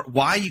zebra?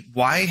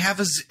 Why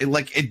have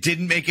like, it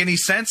didn't make any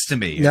sense to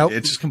me. Nope.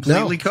 It just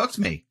completely cooked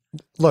me.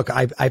 Look,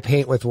 I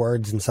paint with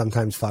words and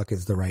sometimes fuck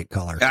is the right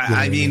color.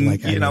 I mean,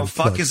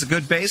 fuck is a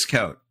good base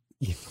coat.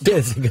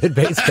 It's a good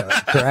base coat.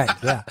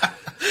 Correct. Yeah.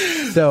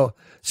 So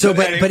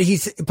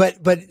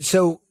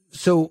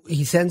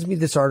he sends me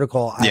this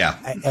article.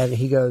 And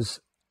he goes,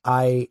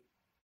 I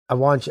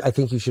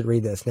think you should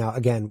read this. Now,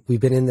 again, we've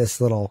been in this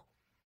little,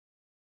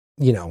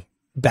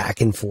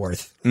 back and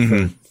forth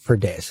for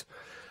days.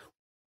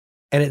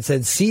 and it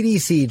said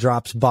CDC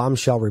drops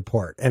bombshell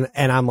report. And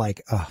I'm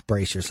like, oh,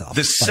 brace yourself.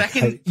 The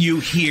second you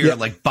hear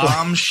like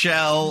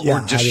bombshell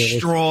or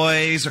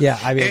destroys,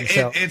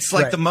 it's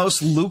like the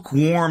most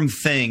lukewarm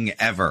thing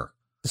ever.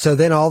 So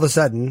then all of a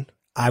sudden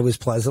I was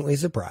pleasantly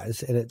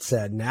surprised, and it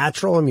said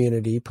natural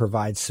immunity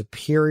provides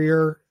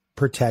superior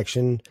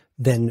protection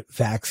than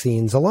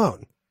vaccines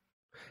alone.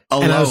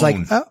 And I was like,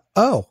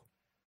 oh.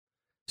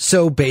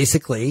 So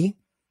basically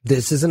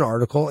this is an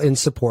article in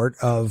support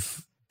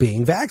of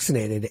being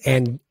vaccinated.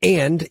 And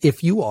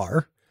if you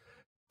are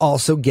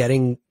also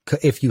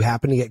if you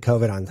happen to get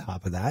COVID on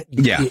top of that,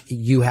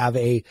 you have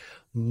a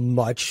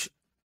much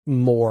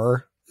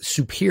more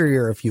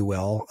superior, if you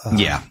will,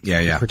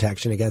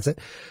 protection against it.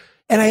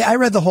 And I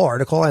read the whole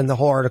article, and the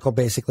whole article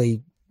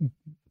basically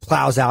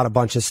plows out a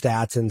bunch of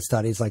stats and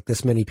studies like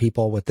this many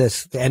people with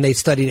this, and they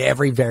studied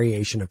every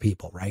variation of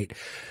people, right?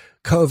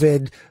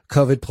 COVID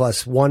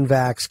plus 1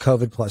 vax,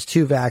 COVID plus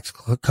 2 vax,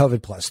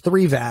 COVID plus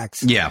 3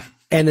 vax. Yeah.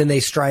 And then they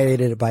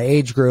striated it by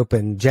age group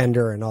and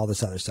gender and all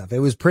this other stuff. It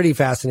was pretty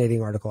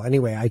fascinating article.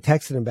 Anyway, I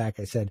texted him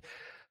back. I said,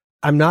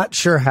 I'm not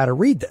sure how to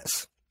read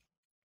this,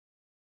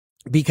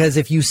 because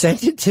if you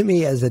sent it to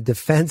me as a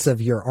defense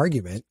of your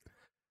argument,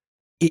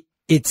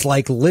 it's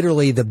like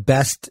literally the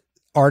best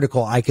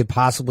article I could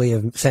possibly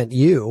have sent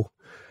you,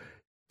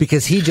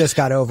 because he just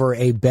got over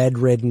a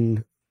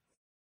bedridden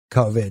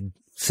COVID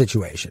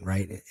situation,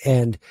 right?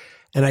 And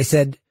I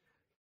said,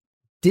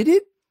 did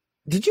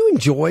you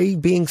enjoy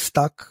being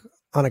stuck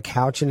on a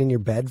couch and in your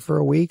bed for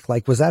a week?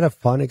 Like, was that a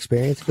fun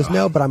experience? He goes,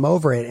 no, but I'm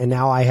over it, and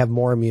now I have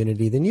more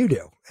immunity than you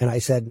do. And I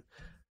said,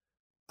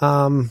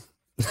 that's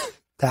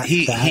not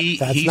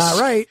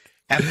right.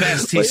 At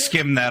best, he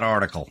skimmed that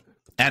article.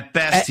 At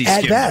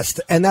best,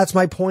 and that's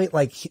my point.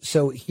 Like,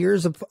 so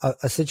here's a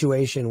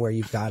situation where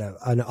you've got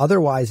an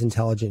otherwise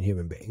intelligent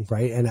human being,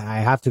 right? And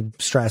I have to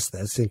stress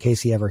this in case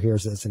he ever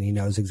hears this and he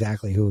knows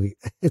exactly who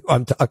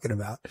I'm talking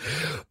about.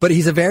 But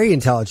he's a very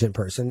intelligent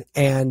person,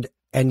 and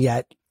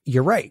yet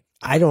you're right.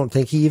 I don't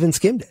think he even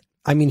skimmed it.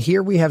 I mean,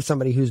 here we have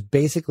somebody who's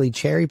basically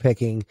cherry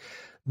picking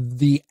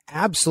the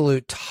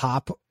absolute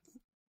top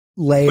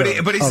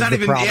layer. But he's not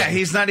even. Problem. Yeah,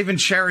 he's not even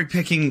cherry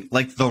picking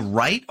like the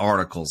right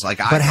articles. Like,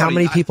 but how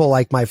many people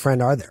like my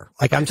friend are there?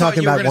 Like, I'm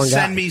talking about one guy.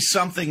 Send me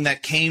something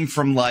that came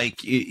from like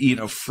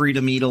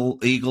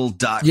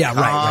freedomeagle.com. Yeah,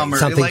 right. Or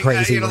something like,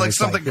 crazy. Like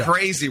something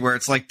crazy where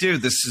it's like,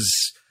 dude, this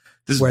is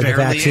where the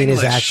vaccine English.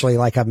 Is actually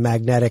like a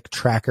magnetic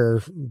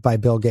tracker by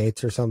Bill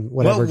Gates or some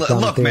whatever. Well,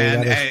 look,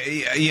 man,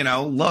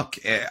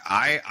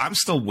 I'm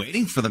still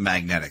waiting for the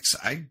magnetics.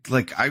 I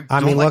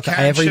mean, look,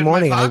 every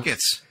morning I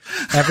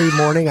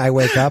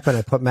wake up and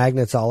I put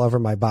magnets all over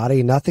my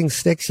body. Nothing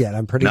sticks yet.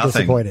 I'm pretty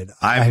disappointed.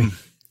 I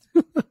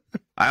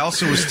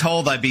also was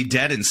told I'd be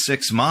dead in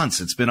 6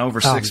 months. It's been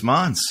over 6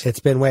 months. It's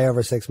been way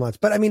over 6 months.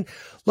 But I mean,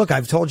 look,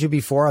 I've told you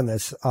before on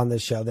this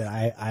show that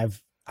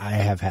I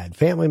have had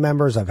family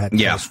members, I've had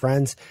close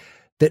friends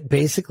that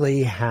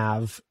basically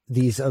have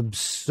these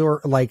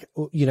absurd, like,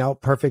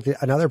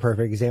 another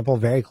perfect example,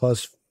 very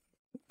close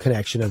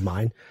connection of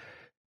mine,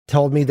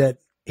 told me that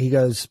he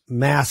goes,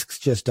 masks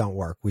just don't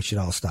work. We should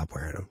all stop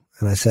wearing them.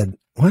 And I said,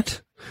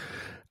 what?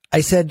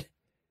 I said,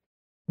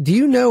 do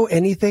you know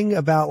anything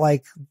about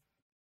like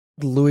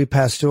Louis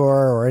Pasteur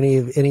or any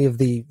of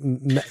the,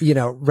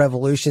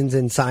 revolutions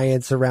in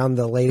science around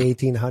the late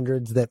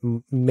 1800s that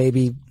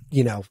maybe,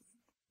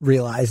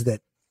 realize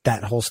that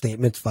whole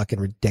statement's fucking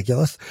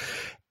ridiculous?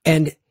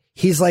 And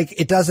he's like,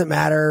 it doesn't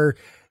matter,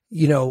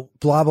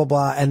 blah, blah,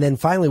 blah. And then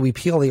finally we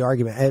peel the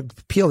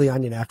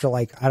onion after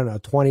like, I don't know,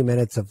 20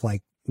 minutes of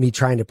like me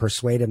trying to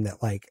persuade him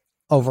that like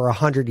over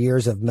 100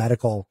 years of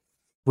medical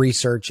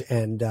research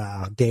and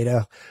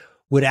data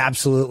would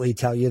absolutely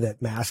tell you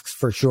that masks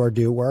for sure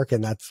do work.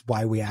 And that's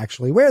why we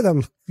actually wear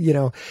them.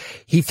 I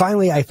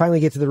finally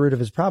get to the root of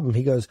his problem.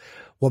 He goes,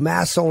 well,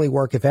 masks only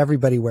work if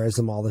everybody wears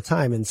them all the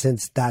time. And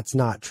since that's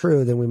not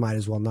true, then we might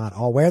as well not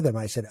all wear them.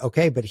 I said,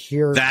 okay, but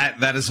here.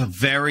 That is a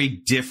very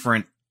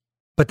different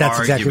But that's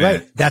argument. Exactly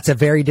right. That's a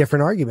very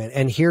different argument.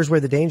 And here's where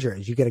the danger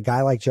is. You get a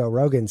guy like Joe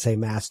Rogan say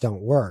masks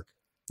don't work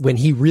when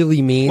he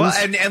really means. Well,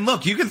 and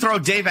look, you can throw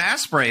Dave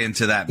Asprey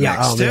into that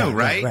mix too,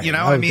 right?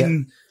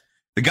 Right.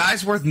 The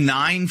guy's worth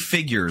 9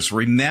 figures.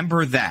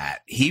 Remember that.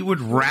 He would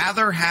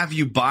rather have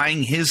you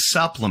buying his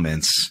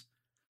supplements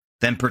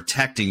than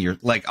protecting your,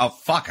 like, oh,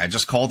 fuck, I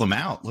just called him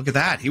out. Look at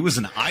that. He was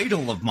an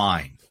idol of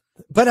mine.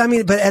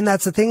 And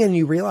that's the thing. And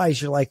you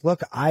realize you're like,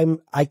 look,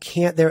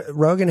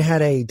 Rogan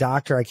had a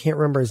doctor. I can't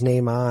remember his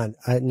name now,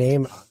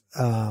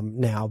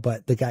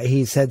 but the guy,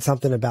 he said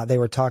something about, they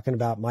were talking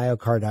about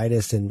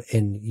myocarditis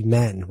in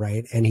men,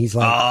 right? And he's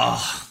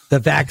like, the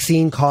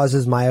vaccine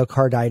causes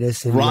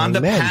myocarditis in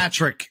Rhonda men.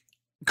 Patrick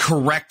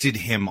corrected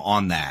him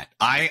on that.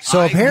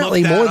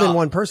 Apparently more than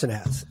one person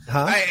has,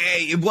 huh?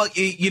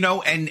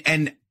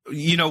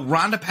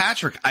 Rhonda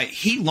Patrick,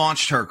 he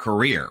launched her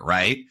career,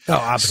 right? Oh,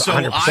 100%. So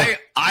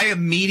I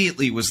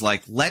immediately was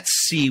like, let's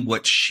see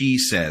what she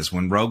says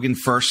when Rogan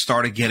first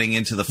started getting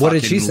into the fucking. What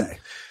did she say?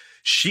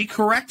 She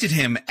corrected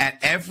him at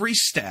every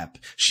step.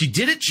 She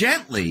did it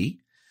gently,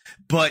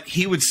 but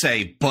he would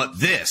say, but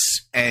this.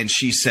 And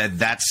she said,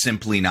 that's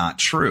simply not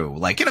true.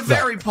 Like in a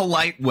very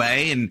polite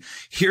way. And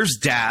here's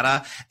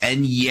data.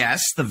 And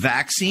yes, the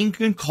vaccine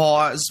can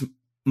cause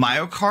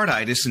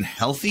myocarditis in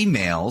healthy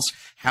males.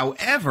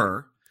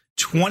 However,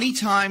 20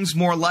 times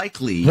more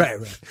likely. Right.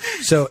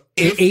 So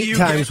 8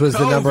 times was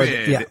the number.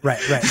 Yeah. Right.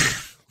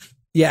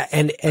 Yeah.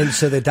 And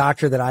so the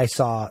doctor that I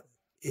saw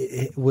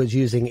was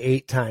using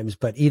 8 times,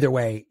 but either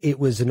way, it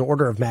was an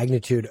order of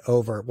magnitude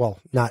over, well,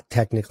 not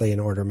technically an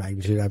order of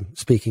magnitude. I'm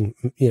speaking,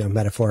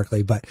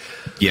 metaphorically, but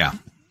yeah,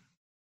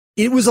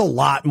 it was a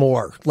lot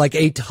more, like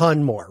a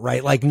ton more,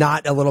 right? Like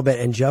not a little bit.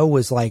 And Joe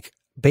was like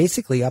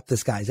basically up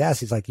this guy's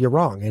ass. He's like, you're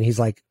wrong. And he's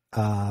like,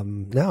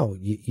 no,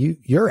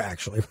 you're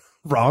actually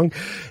wrong.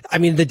 I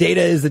mean, the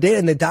data is the data.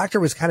 And the doctor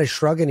was kind of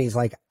shrugging. He's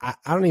like, I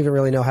don't even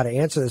really know how to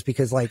answer this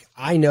because like,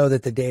 I know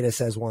that the data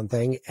says one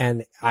thing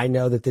and I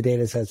know that the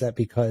data says that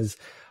because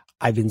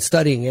I've been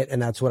studying it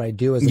and that's what I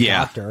do as a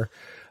doctor.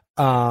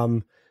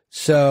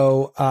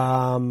 So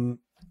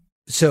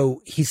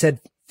he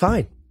said,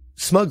 fine,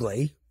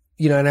 smugly,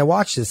 and I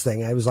watched this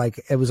thing. I was like,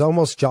 it was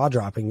almost jaw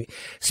dropping.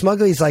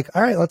 Smugly's like,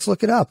 all right, let's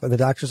look it up. And the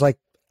doctor's like,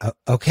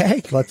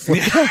 okay, let's look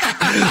it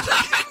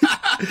up.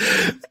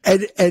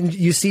 And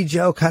you see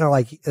Joe kind of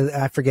like,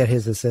 I forget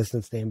his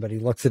assistant's name, but he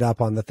looks it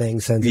up on the thing,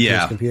 sends it to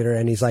his computer,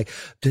 and he's like,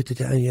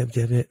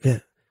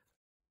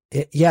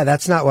 yeah,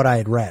 that's not what I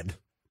had read.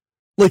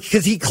 Like,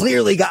 because he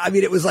clearly got, I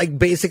mean, it was like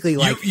basically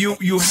like you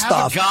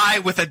have a guy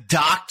with a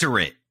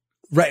doctorate,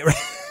 right,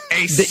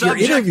 a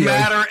subject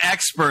matter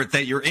expert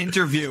that you're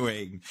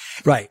interviewing,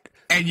 right,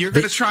 and you're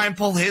going to try and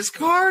pull his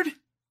card.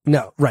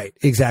 No, right,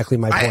 exactly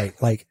my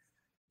point. Like,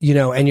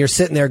 and you're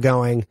sitting there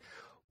going,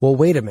 well,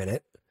 wait a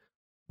minute.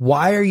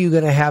 Why are you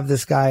going to have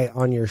this guy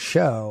on your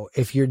show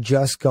if you're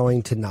just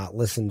going to not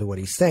listen to what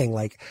he's saying?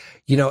 Like,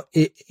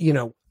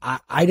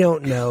 I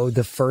don't know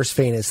the first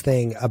faintest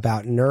thing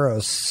about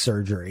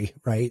neurosurgery,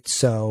 right?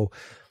 So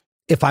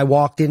if I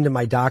walked into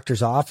my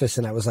doctor's office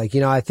and I was like,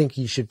 I think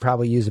you should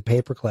probably use a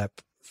paperclip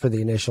for the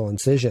initial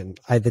incision,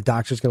 the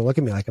doctor's going to look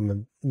at me like I'm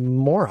a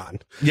moron.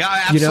 Yeah,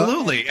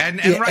 absolutely.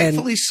 And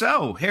rightfully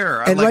so.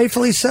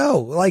 Rightfully so.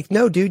 Like,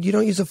 no, dude, you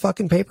don't use a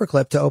fucking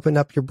paperclip to open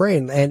up your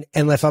brain. And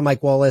if I'm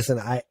like, well, listen,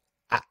 I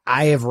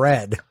have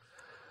read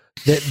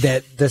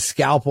that the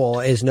scalpel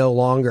is no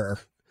longer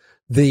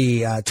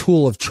the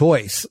tool of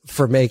choice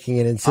for making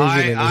an incision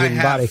in the human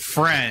body.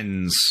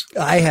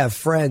 I have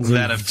friends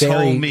that have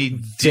told me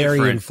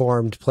very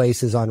informed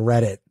places on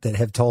Reddit that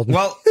have told me.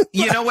 Well,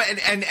 you know what?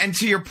 And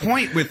to your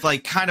point with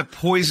like kind of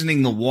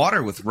poisoning the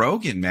water with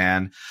Rogan,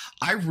 man,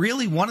 I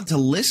really wanted to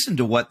listen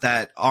to what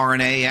that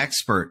RNA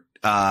expert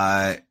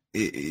that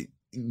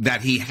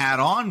he had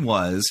on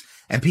was,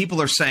 and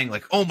people are saying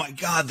like, oh my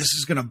God, this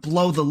is going to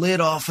blow the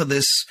lid off of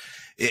this,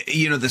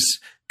 this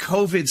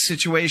COVID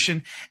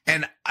situation.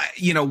 And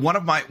one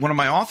of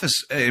my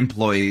office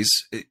employees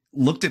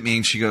looked at me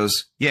and she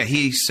goes, yeah,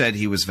 he said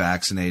he was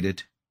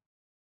vaccinated.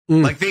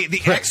 Like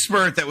the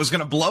expert that was going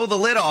to blow the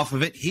lid off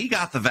of it, he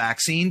got the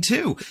vaccine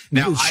too.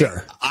 Now,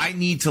 sure. I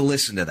need to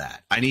listen to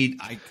that.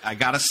 I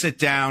got to sit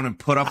down and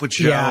put up with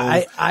Joe.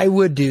 Yeah, I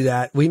would do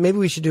that. Maybe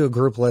we should do a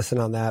group listen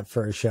on that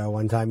for a show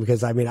one time,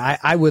 because I mean,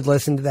 I would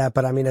listen to that,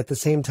 but I mean, at the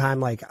same time,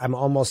 like I'm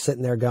almost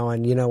sitting there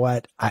going, you know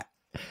what?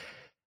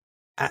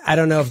 I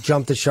don't know if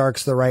jump the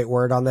shark's the right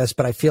word on this,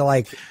 but I feel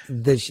like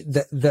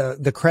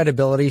the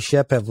credibility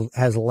ship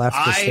has left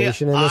the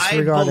station in this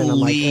regard. I believe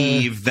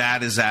and I'm like,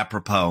 that is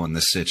apropos in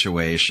this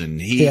situation.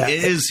 He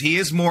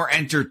is more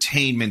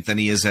entertainment than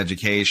he is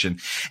education.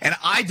 And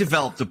I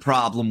developed a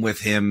problem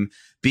with him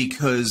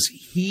because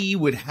he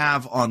would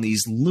have on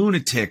these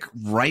lunatic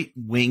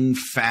right-wing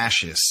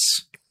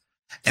fascists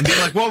and be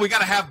like, well, we got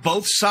to have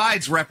both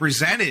sides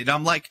represented.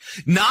 I'm like,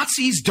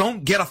 Nazis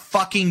don't get a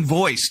fucking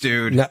voice,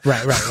 dude. No,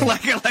 right.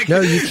 like, no,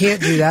 you can't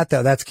do that,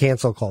 though. That's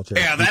cancel culture.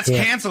 Yeah, that's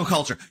cancel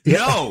culture.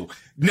 Yeah.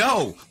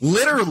 No,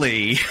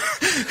 literally,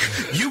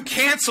 you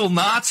cancel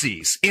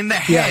Nazis in the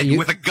head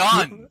with a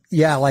gun.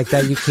 Yeah, like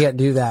that. You can't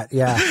do that.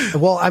 Yeah.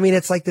 Well, I mean,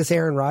 it's like this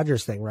Aaron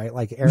Rodgers thing, right?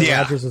 Like Aaron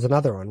Rodgers is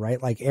another one,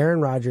 right? Like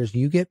Aaron Rodgers,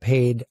 you get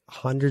paid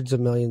hundreds of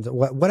millions,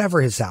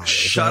 whatever his salary is.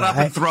 Shut up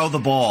and throw the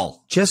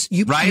ball. Just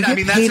you, right? You I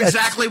mean, that's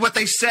exactly what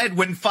they said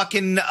when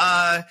fucking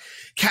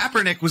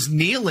Kaepernick was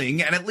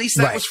kneeling, and at least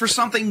that was for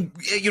something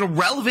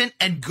relevant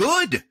and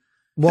good.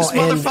 Well, this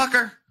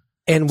motherfucker.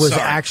 And was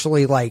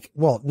actually like,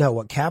 well, no,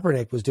 what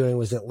Kaepernick was doing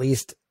was at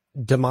least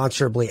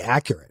demonstrably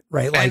accurate,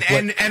 right? Like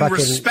and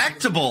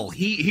respectable.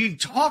 He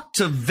talked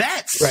to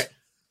vets.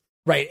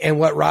 Right. And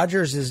what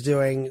Rodgers is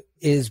doing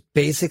is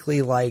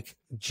basically like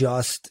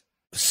just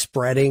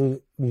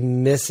spreading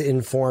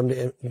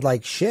misinformed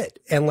like shit.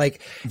 And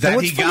like that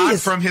he got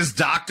from his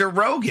Dr.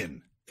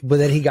 Rogan. But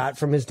that he got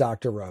from his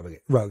Dr.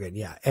 Rogan.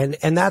 Yeah.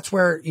 And that's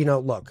where,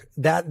 look,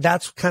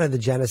 that's kind of the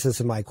genesis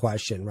of my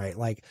question, right?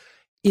 Like,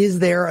 is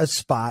there a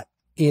spot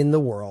in the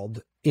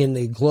world, in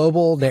the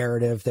global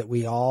narrative that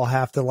we all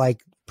have to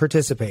like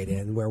participate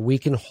in, where we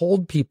can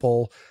hold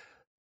people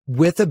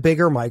with a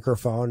bigger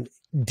microphone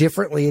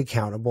differently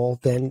accountable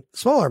than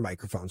smaller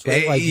microphones,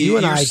 right? Like you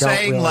and I don't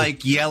saying really,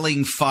 like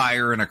yelling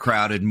fire in a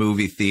crowded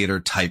movie theater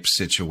type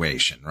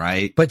situation,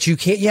 right? but you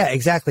can't. Yeah,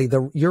 exactly.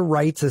 Your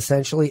rights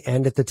essentially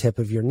end at the tip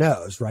of your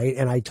nose, right?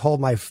 And I told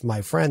my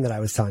friend that I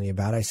was telling you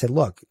about, I said,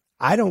 look,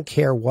 I don't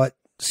care what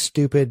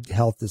stupid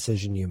health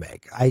decision you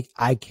make.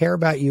 I care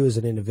about you as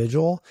an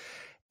individual,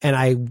 and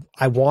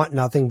I want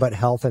nothing but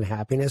health and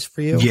happiness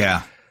for you.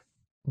 Yeah.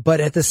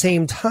 But at the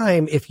same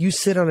time, if you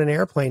sit on an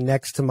airplane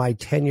next to my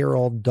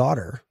 10-year-old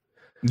daughter,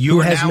 you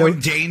are now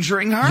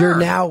endangering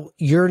her.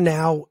 You're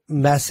now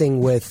messing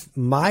with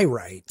my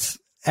rights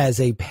as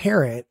a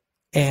parent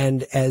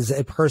and as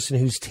a person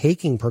who's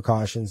taking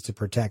precautions to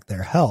protect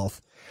their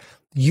health.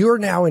 You're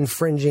now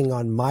infringing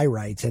on my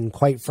rights. And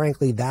quite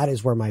frankly, that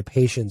is where my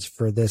patience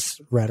for this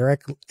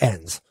rhetoric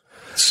ends.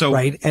 So,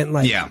 right. And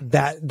like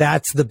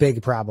that's the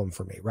big problem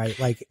for me, right?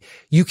 Like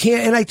you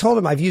can't, and I told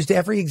him I've used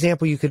every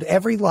example you could,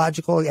 every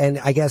logical, and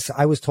I guess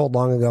I was told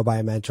long ago by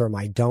a mentor,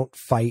 I don't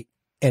fight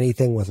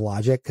anything with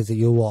logic because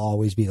you will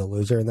always be the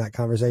loser in that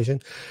conversation.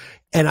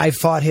 And I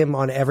fought him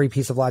on every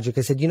piece of logic.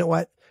 I said, you know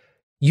what?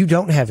 You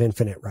don't have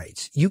infinite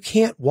rights. You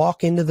can't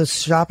walk into the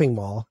shopping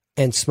mall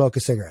and smoke a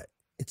cigarette.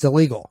 It's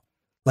illegal.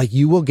 Like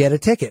you will get a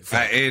ticket for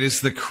it. It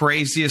is the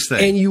craziest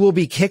thing. And you will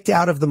be kicked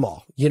out of the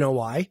mall. You know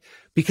why?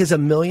 Because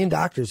 1 million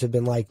doctors have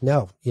been like,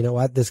 no, you know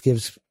what? This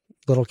gives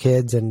little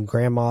kids and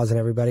grandmas and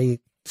everybody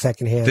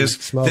secondhand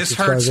smoke This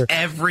exposure. hurts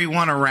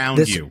everyone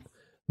around you.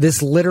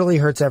 This literally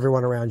hurts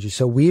everyone around you.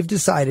 So we've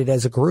decided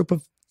as a group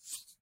of,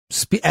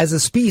 as a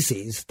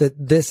species, that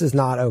this is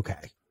not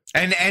okay.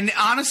 And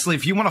honestly,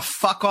 if you want to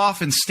fuck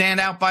off and stand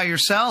out by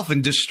yourself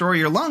and destroy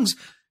your lungs,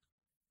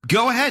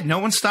 go ahead. No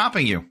one's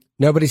stopping you.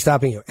 Nobody's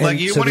stopping you. And like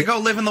you want to go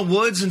live in the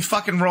woods and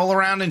fucking roll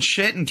around and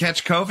shit and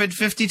catch COVID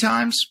 50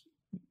 times?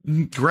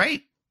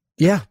 Great.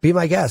 Yeah, be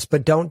my guest,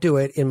 but don't do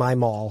it in my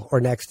mall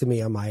or next to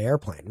me on my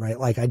airplane, right?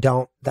 Like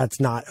that's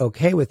not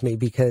okay with me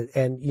because,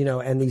 and you know,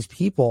 and these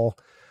people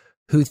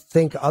who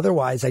think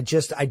otherwise, I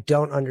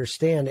don't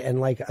understand. And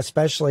like,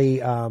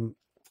 especially, and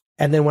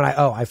then when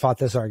I fought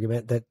this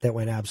argument that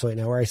went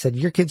absolutely nowhere. I said,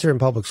 your kids are in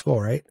public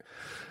school, right?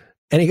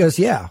 And he goes,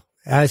 yeah.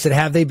 And I said,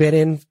 have they been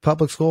in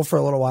public school for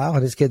a little while?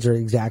 And his kids are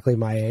exactly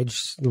my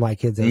age, my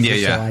kids'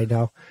 age, so I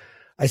know.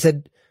 I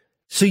said,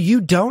 so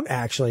you don't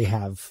actually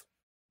have,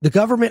 the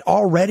government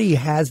already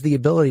has the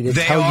ability to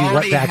tell you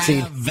what vaccine.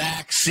 They already have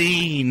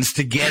vaccines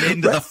to get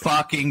into the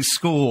fucking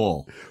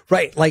school.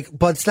 Right. Like,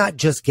 but it's not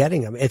just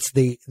getting them. It's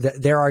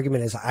their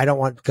argument is, I don't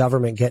want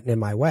government getting in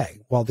my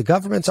way. Well, the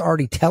government's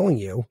already telling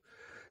you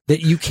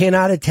that you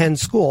cannot attend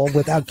school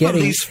without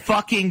getting these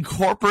fucking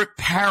corporate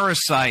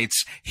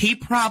parasites he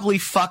probably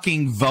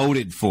fucking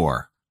voted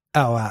for.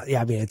 Oh,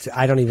 yeah. I mean,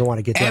 I don't even want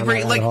to get down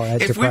that hole.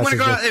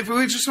 If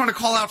we just want to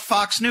call out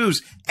Fox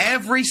News,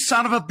 every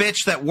son of a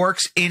bitch that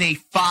works in a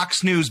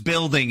Fox News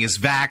building is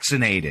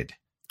vaccinated.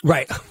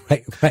 Right.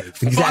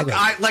 Exactly.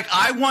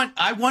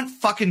 I want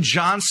fucking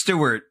Jon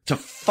Stewart to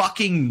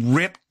fucking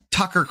rip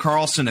Tucker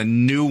Carlson a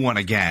new one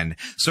again.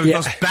 So he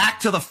goes back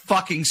to the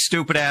fucking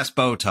stupid ass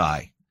bow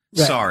tie.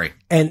 Right. Sorry.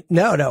 And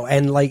no.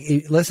 And like,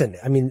 listen,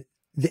 I mean,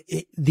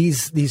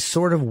 these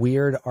sort of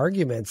weird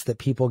arguments that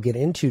people get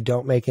into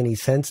don't make any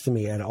sense to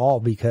me at all,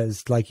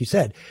 because like you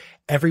said,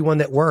 everyone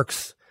that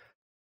works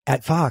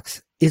at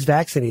Fox is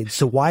vaccinated.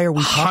 So why are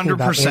we talking 100%.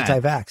 About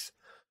anti-vax?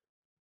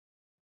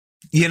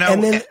 You know,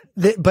 and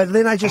then, but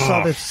then I just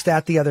saw this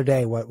stat the other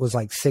day, what was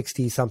like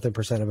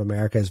 60-something% of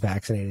America is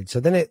vaccinated.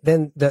 So then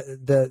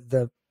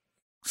the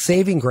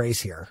saving grace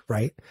here,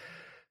 right?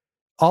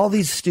 All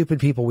these stupid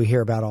people we hear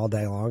about all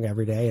day long,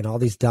 every day, and all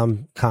these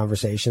dumb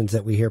conversations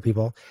that we hear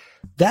people,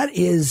 that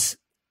is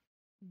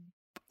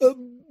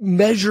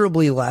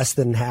measurably less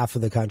than half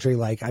of the country.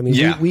 Like, I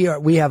mean,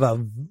 we have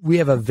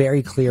a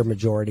very clear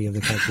majority of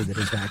the country that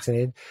is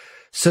vaccinated.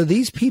 So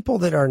these people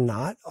that are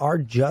not are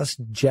just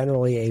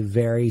generally a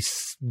very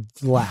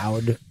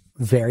loud,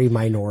 very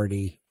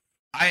minority.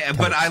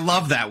 But I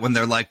love that when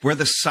they're like, we're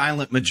the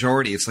silent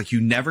majority. It's like, you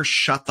never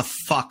shut the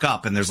fuck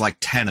up and there's like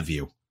 10 of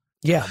you.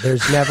 Yeah,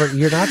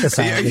 you're not the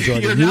silent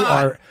majority. You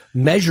are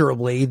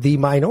measurably the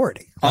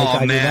minority.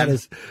 Like, man.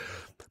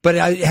 But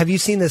have you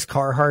seen this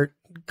Carhartt?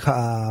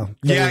 Where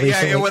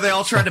they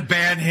all tried to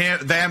ban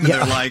them, and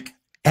they're like,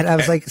 and I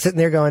was like sitting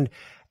there going,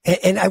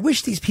 and I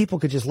wish these people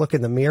could just look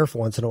in the mirror for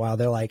once in a while.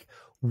 They're like,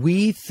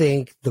 we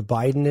think the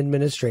Biden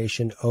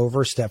administration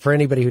overstepped. For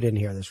anybody who didn't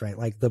hear this, right?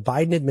 Like the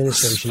Biden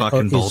administration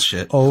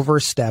is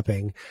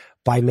overstepping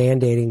by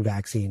mandating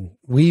vaccine.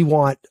 We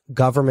want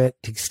government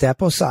to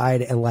step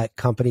aside and let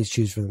companies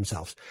choose for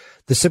themselves.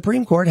 The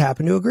Supreme Court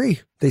happened to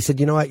agree. They said,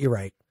 you know what? You're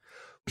right.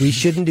 We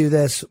shouldn't do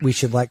this. We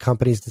should let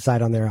companies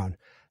decide on their own.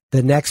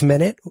 The next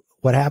minute,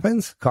 what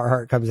happens?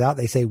 Carhartt comes out.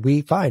 They say,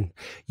 fine.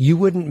 You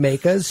wouldn't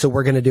make us, so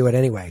we're going to do it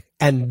anyway.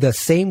 And the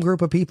same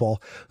group of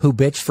people who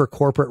bitched for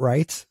corporate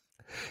rights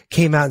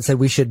came out and said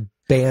we should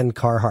ban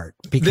Carhartt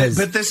because.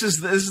 But this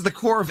is the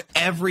core of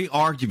every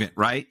argument,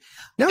 right?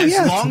 No,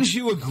 as long as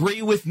you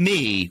agree with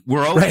me,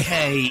 we're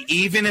okay,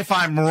 even if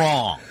I'm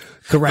wrong.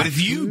 Correct. But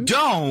if you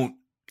don't,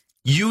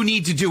 You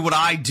need to do what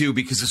I do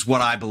because it's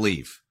what I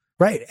believe.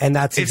 Right. And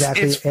that's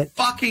exactly it's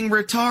fucking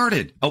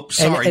retarded. Oh,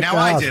 sorry. Now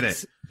I did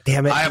it.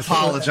 Damn it. I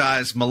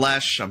apologize,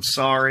 Malesh. I'm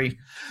sorry.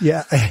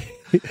 Yeah.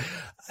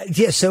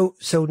 Yeah. So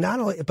not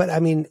only, but I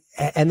mean,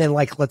 and then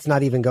like, let's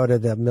not even go to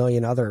the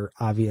million other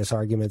obvious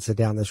arguments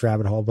down this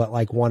rabbit hole, but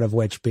like one of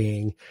which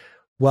being,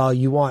 well,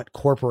 you want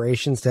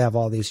corporations to have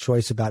all these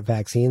choice about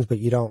vaccines, but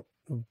you don't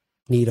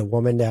need a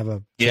woman to have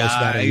a choice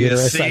about a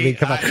uterus. See, I mean,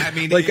 come on. I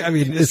mean,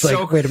 it's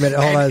so, like, wait a minute.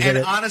 Hold on a second.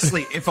 And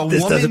honestly, if a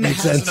woman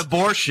has an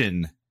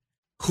abortion,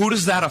 who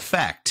does that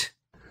affect?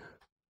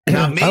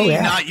 Not me,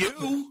 not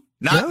you,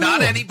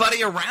 not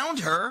anybody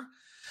around her.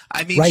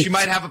 I mean, she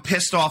might have a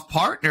pissed off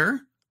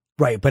partner.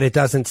 Right, but it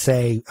doesn't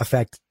say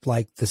affect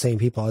like the same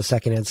people as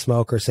secondhand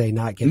smoke or say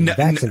not getting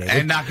vaccinated.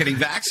 And not getting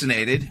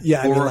vaccinated.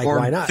 Yeah, or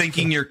why not?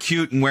 Thinking you're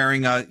cute and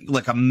wearing a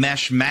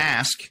mesh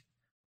mask.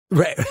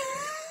 Right.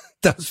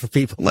 Those for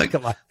people. Like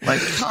come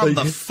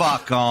the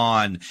fuck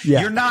on.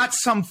 Yeah. You're not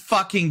some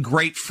fucking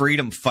great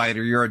freedom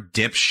fighter. You're a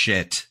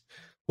dipshit.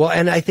 Well,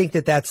 and I think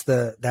that's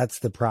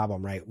the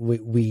problem, right?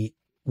 We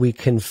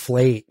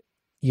conflate,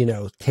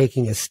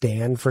 taking a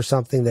stand for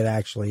something that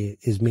actually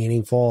is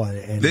meaningful.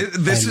 And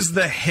this is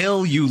the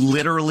hill you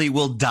literally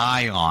will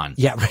die on.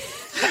 Yeah.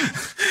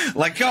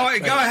 Like, go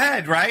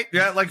ahead, right?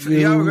 Yeah. Like,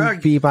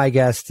 be my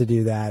guest to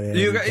do that. And,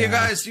 you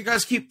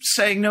guys keep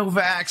saying no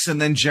vax and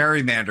then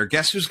gerrymander.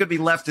 Guess who's going to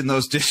be left in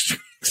those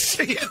districts?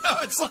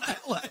 It's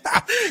like,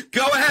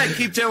 go ahead,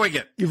 keep doing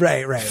it.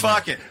 Right.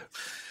 Fuck it.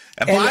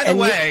 And by the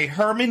way,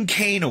 Herman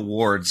Cain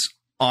Awards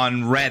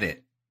on Reddit.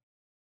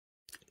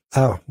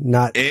 Oh,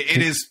 not it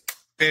is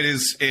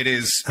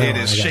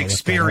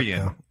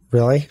Shakespearean.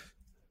 Really?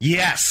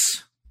 Yes.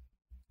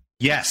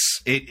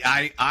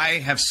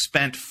 I have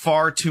spent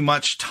far too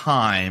much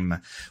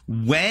time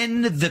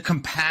when the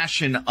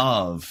compassion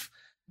of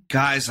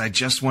guys, I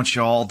just want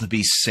you all to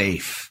be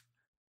safe.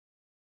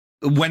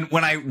 When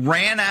I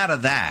ran out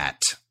of that,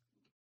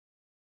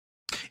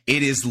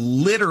 it is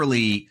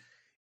literally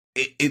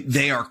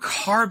they are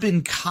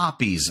carbon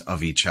copies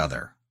of each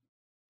other.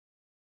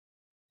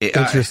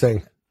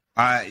 Interesting.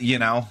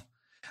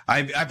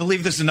 I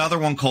believe there's another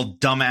one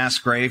called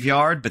Dumbass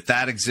Graveyard, but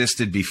that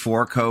existed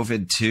before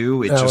COVID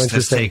too. It just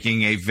has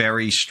taken a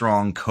very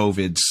strong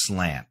COVID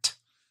slant.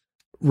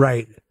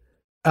 Right.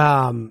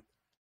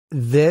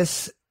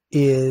 This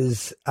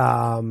is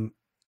I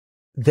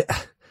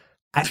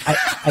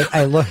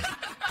look.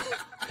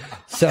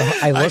 So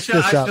I looked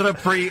this up.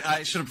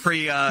 I should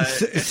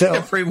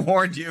have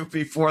pre-warned you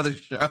before the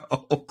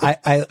show.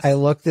 I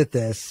looked at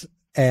this,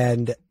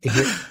 and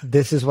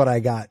this is what I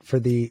got for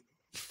the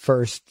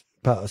first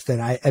post,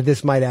 and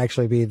this might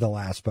actually be the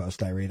last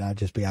post I read. I'll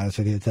just be honest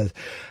with you. It says,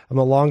 I'm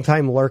a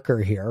longtime lurker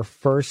here,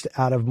 first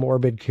out of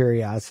morbid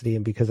curiosity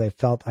and because I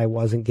felt I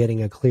wasn't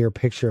getting a clear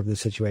picture of the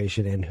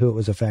situation and who it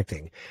was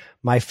affecting.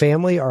 My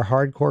family are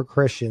hardcore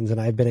Christians, and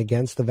I've been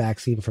against the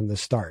vaccine from the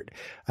start.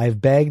 I've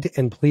begged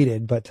and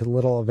pleaded, but to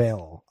little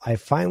avail. I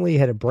finally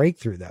had a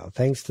breakthrough, though,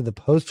 thanks to the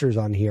posters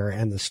on here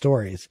and the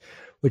stories,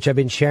 which I've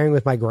been sharing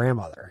with my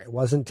grandmother. It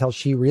wasn't until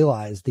she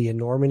realized the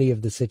enormity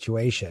of the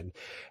situation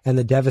and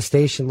the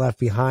devastation left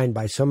behind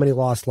by so many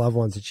lost loved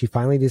ones that she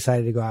finally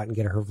decided to go out and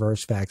get her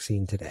first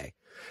vaccine today.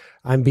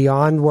 I'm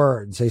beyond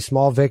words. A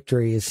small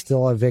victory is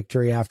still a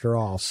victory after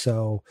all.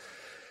 So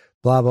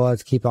blah, blah,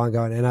 let's keep on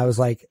going. And I was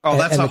like, oh,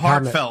 that's a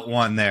heartfelt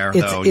one there,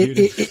 though.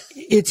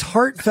 It's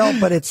heartfelt,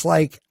 but it's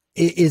like,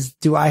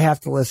 do I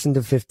have to listen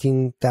to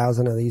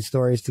 15,000 of these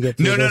stories to get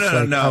through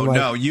this?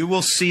 No. You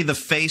will see the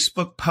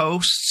Facebook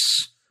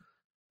posts.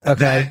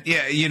 Okay.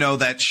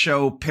 That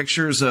show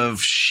pictures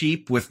of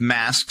sheep with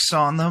masks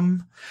on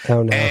them.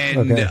 Oh, no.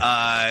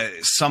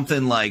 And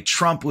something like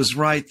Trump was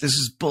right. This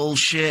is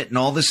bullshit and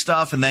all this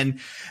stuff. And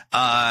then,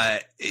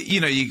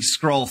 you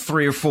scroll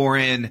 3 or 4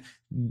 in.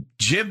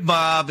 Jib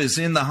Bob is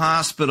in the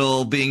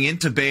hospital being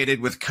intubated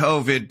with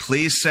COVID.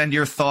 Please send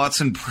your thoughts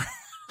and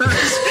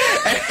prayers.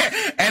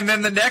 And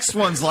then the next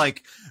one's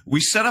like, we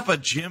set up a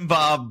Jim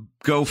Bob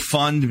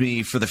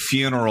GoFundMe for the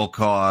funeral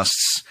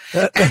costs.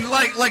 And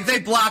like they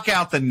block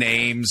out the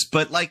names,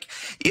 but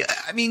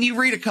you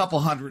read a couple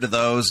hundred of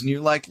those and you're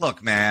like,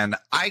 look, man,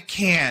 I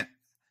can't,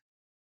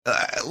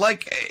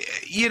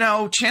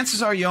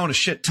 chances are you own a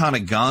shit ton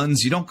of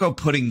guns. You don't go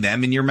putting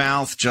them in your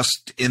mouth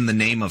just in the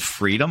name of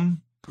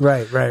freedom.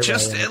 Right.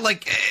 Just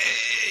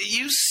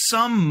use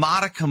some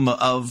modicum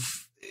of,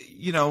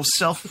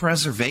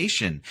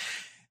 self-preservation.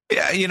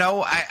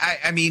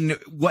 I mean,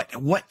 what?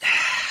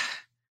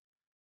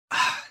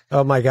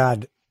 Oh my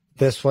God.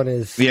 This one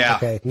is,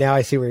 okay. Now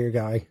I see where you're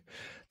going.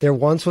 There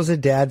once was a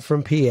dad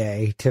from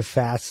PA to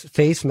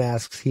face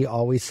masks. He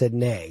always said,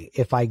 nay,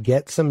 if I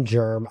get some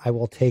germ, I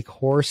will take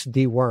horse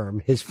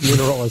deworm. His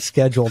funeral is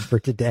scheduled for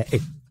today.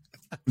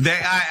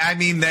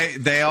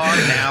 They are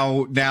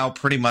now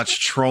pretty much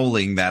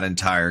trolling that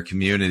entire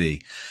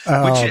community,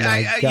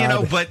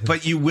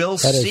 but you will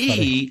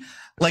see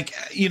Like,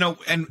 you know,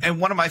 and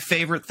one of my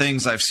favorite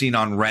things I've seen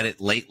on Reddit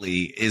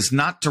lately is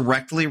not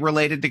directly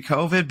related to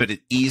COVID, but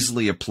it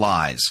easily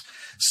applies.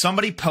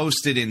 Somebody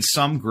posted in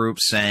some group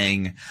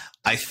saying,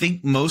 I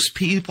think most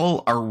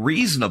people are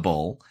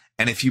reasonable,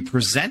 and if you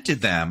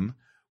presented them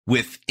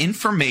with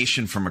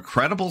information from a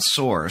credible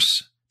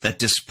source that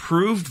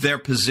disproved their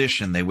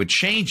position, they would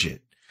change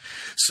it.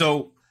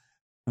 So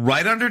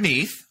right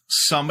underneath,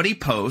 somebody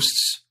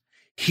posts,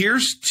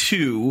 here's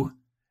 2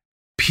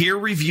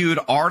 peer-reviewed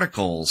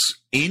articles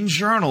in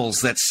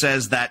journals that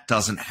says that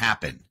doesn't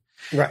happen.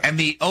 Right. And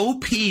the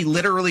OP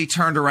literally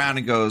turned around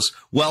and goes,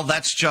 well,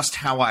 that's just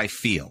how I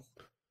feel.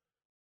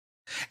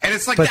 And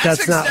it's like, but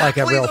that's exactly not like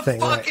a real the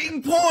thing,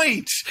 fucking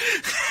point.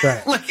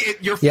 Right.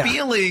 Like your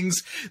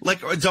feelings,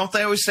 like, don't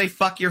they always say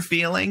fuck your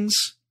feelings?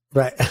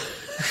 Right.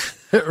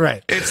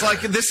 Right. It's like,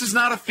 this is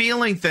not a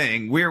feeling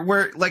thing.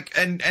 We're like,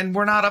 and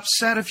we're not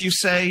upset if you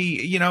say,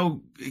 you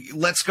know,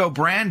 let's go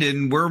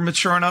Brandon. We're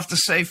mature enough to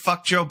say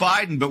fuck Joe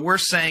Biden, but we're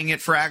saying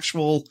it for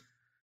actual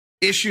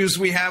issues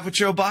we have with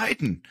Joe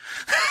Biden.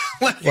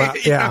 Like, well,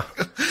 yeah.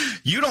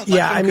 You don't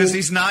like him because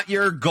he's not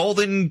your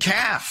golden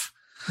calf.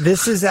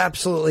 This is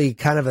absolutely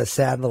kind of a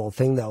sad little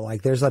thing, though.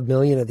 Like, there's a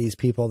million of these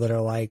people that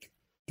are like,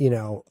 you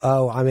know,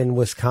 oh, I'm in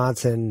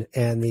Wisconsin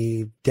and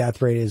the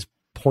death rate is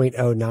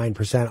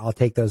 0.09%. I'll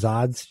take those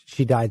odds.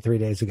 She died 3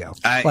 days ago.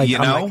 Like, you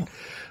know,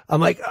 I'm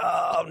like,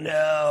 oh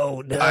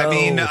no. I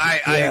mean,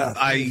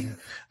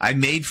 I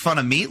made fun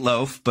of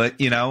Meatloaf, but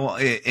you know,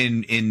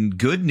 in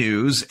good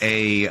news,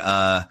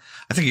 I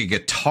think a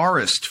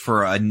guitarist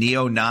for a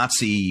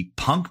neo-Nazi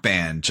punk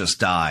band just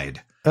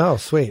died. Oh,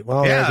 sweet.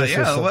 Well,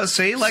 well,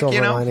 see, like,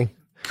 you know, lining.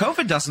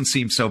 COVID doesn't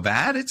seem so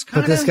bad. It's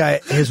kind of. But this guy,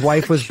 his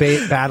wife was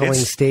battling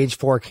stage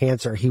 4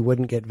 cancer. He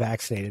wouldn't get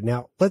vaccinated.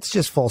 Now, let's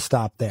just full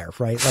stop there,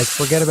 right? Like,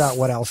 forget about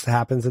what else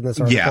happens in this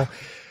article. Yeah.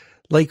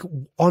 Like,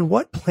 on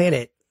what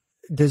planet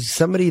does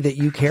somebody that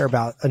you care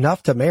about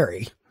enough to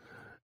marry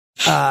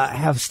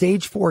have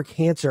stage 4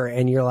 cancer,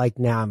 and you're like,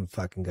 nah, I'm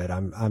fucking good.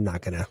 I'm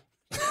not gonna.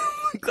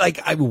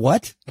 Like,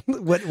 what?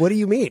 What do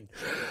you mean?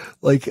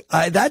 Like,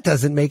 that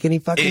doesn't make any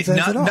fucking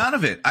sense at all. None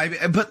of it.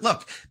 But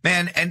look,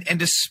 man, and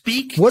to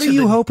speak. What are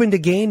you hoping to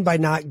gain by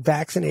not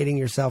vaccinating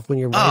yourself when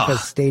your wife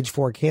has stage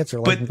 4 cancer?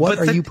 Like, what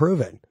are you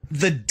proving?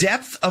 The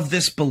depth of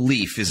this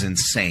belief is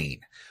insane.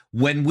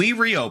 When we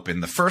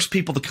reopened, the first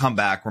people to come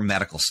back were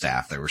medical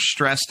staff. They were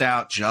stressed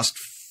out, just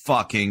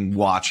fucking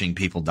watching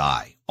people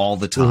die all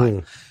the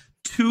time. Mm-hmm.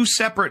 2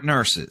 separate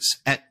nurses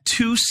at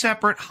 2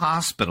 separate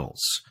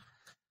hospitals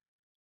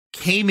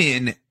came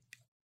in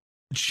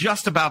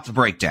just about to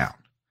break down.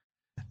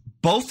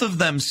 Both of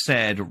them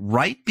said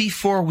right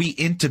before we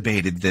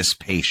intubated this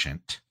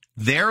patient,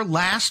 their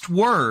last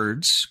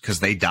words, because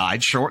they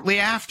died shortly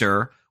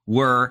after,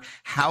 were,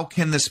 how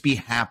can this be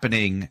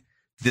happening?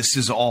 This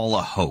is all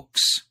a hoax.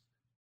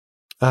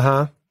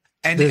 Uh-huh.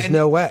 And there's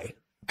no way.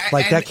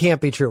 Like, that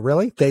can't be true.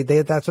 Really? They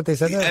that's what they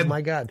said? Oh,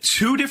 my God.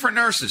 2 different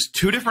nurses,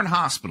 2 different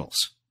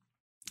hospitals.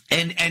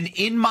 And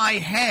in my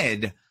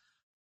head,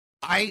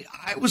 I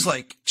was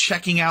like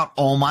checking out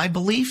all my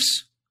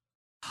beliefs.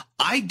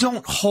 I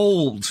don't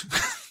hold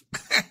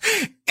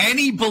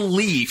any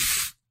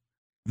belief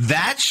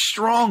that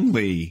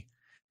strongly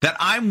that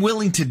I'm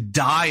willing to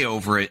die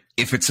over it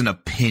if it's an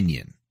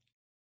opinion.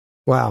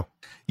 Wow.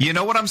 You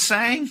know what I'm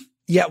saying?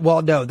 Yeah,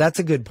 well, no, that's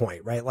a good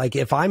point, right? Like,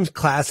 if I'm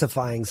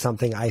classifying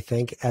something, I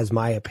think, as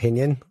my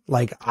opinion,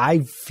 like,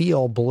 I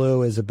feel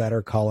blue is a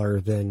better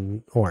color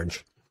than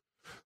orange.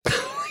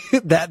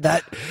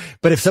 But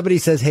if somebody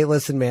says, hey,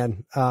 listen,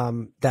 man,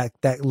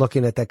 that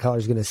looking at that color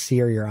is going to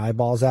sear your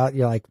eyeballs out,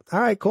 you're like, all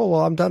right, cool.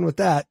 Well, I'm done with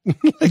that.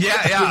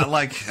 Yeah.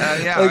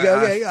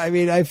 Okay. I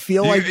mean, I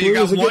feel like blue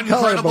is a good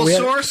color. One credible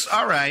source.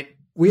 All right.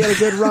 We had a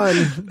good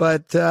run,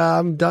 but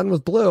I'm done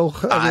with blue.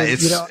 I mean,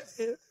 you know,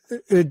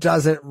 it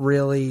doesn't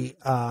really.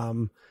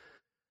 Oh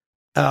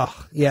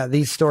yeah,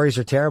 these stories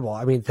are terrible.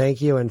 I mean,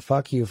 thank you and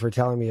fuck you for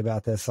telling me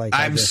about this. Like,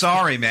 I'm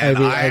sorry, man.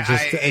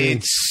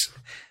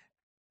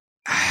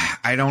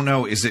 I don't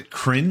know. Is it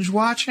cringe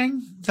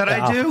watching that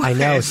I do? I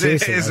know.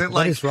 Seriously, is it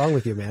what is wrong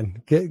with you,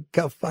 man?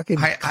 Go fucking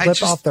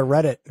clip off the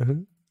Reddit.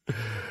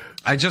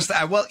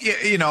 Well,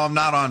 you know, I'm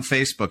not on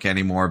Facebook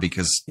anymore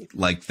because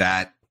like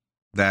that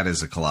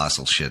is a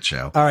colossal shit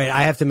show. All right.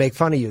 I have to make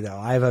fun of you though.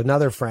 I have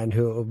another friend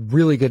a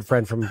really good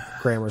friend from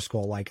grammar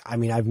school. Like, I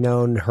mean, I've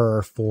known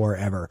her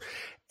forever,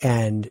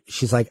 and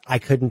she's like, I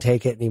couldn't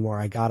take it anymore.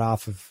 I got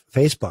off of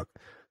Facebook.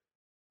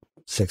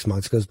 6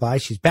 months goes by.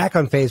 She's back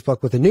on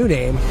Facebook with a new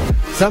name.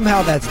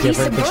 Somehow that's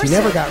different, but she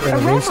never got rid of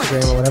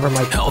Instagram or whatever. I'm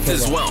like, health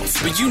is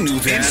wealth, but you knew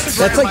that.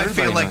 That's like, I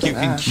feel like you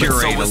can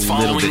curate a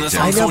little bit.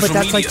 I know, but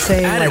that's like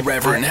saying, like,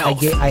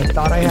 I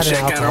thought I had an alcohol problem.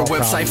 Check out our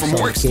website for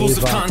more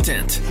exclusive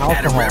content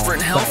at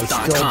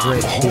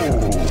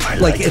irreverenthealth.com.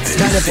 Like, it's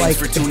kind of like,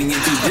 for tuning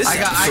into this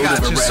I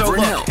got you. So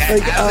look,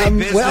 as a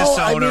business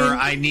owner,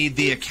 I need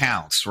the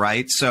accounts,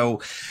 right?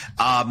 So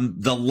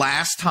the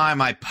last time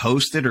I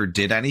posted or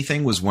did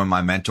anything was when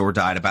my mentor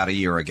died about a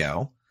year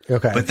ago.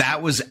 Okay. But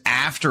that was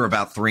after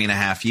about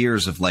 3.5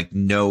 years of like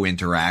no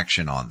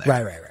interaction on there.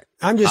 Right.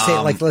 I'm just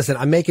saying, like, listen,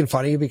 I'm making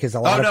fun of you because a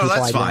lot of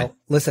people I know,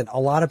 listen, a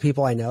lot of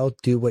people I know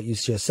do what you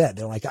just said.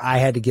 They're like, I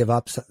had to give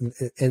up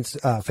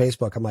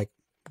Facebook. I'm like,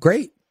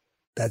 great.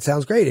 That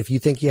sounds great. If you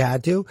think you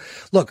had to,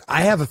 look,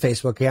 I have a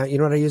Facebook account. You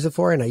know what I use it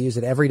for? And I use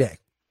it every day.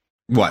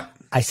 What?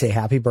 I say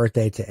happy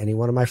birthday to any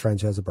one of my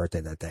friends who has a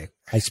birthday that day.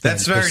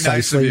 That's very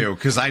nice of you,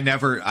 because I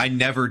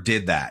never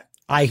did that.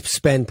 I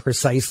spend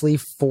precisely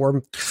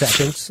 4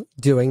 seconds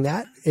doing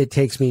that. It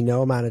takes me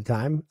no amount of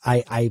time.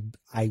 I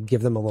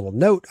give them a little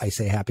note. I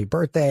say happy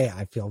birthday.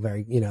 I feel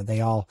very,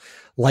 they all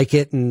like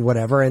it and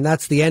whatever. And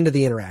that's the end of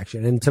the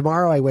interaction. And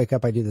tomorrow I wake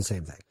up, I do the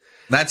same thing.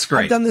 That's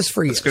great. I've done this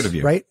for years. That's good of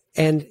you. Right.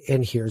 And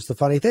here's the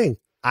funny thing.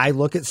 I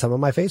look at some of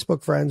my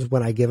Facebook friends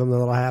when I give them a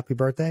little happy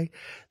birthday.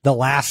 The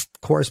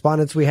last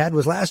correspondence we had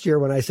was last year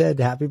when I said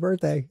happy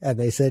birthday and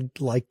they said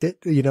liked it,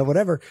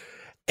 whatever.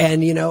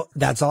 And,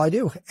 that's all I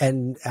do.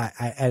 And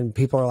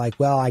people are like,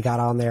 well, I got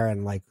on there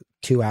and like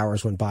 2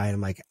 hours went by and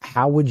I'm like,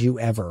 how would you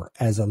ever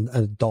as an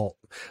adult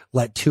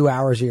let 2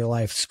 hours of your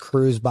life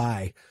cruise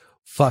by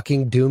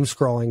fucking doom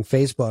scrolling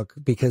Facebook?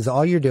 Because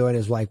all you're doing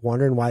is like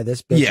wondering why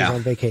this bitch is on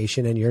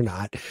vacation and you're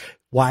not.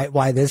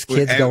 Why this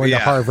kid's going to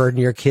Harvard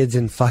and your kid's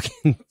in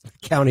fucking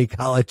county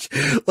college.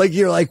 Like,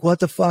 you're like, what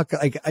the fuck?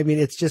 Like, I mean,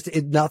 it's just,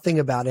 nothing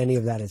about any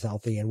of that is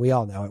healthy. And we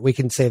all know it. We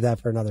can save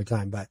that for another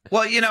time, but.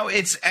 Well,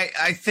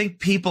 I think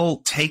people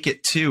take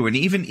it too. And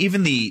even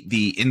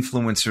the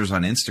influencers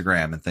on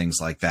Instagram and things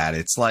like that.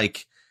 It's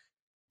like,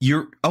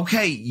 you're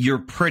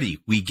pretty.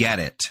 We get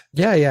it.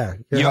 Yeah.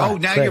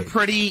 You're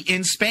pretty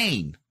in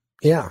Spain.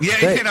 Yeah.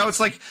 Yeah. It's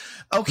like,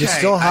 okay. You're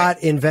still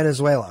hot in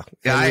Venezuela.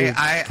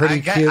 I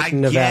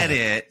get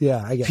it.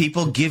 Yeah. I get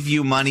people give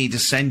you money to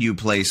send you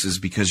places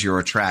because you're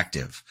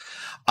attractive.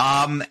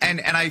 And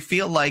I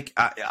feel like,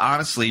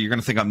 honestly, you're going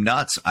to think I'm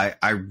nuts.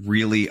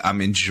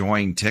 I'm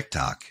enjoying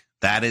TikTok.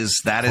 That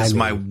is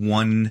my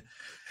one.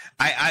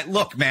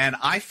 Look, man,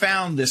 I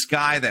found this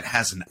guy that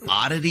has an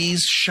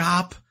oddities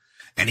shop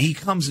and he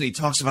comes and he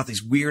talks about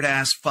these weird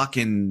ass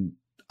fucking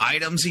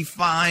items he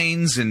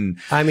finds. And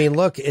I mean,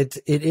 look, it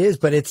is,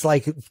 but it's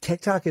like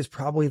TikTok is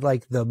probably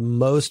like the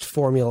most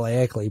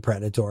formulaically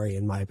predatory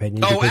in my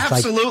opinion. Oh,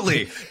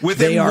 absolutely.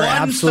 Within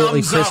one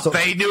thumbs up,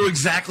 they knew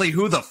exactly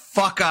who the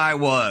fuck I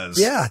was.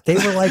 Yeah. They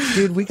were like,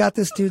 dude, we got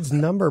this dude's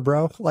number,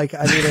 bro. Like,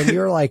 I mean, and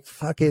you're like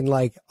fucking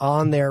like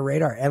on their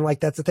radar. And like,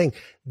 that's the thing.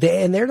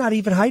 They're not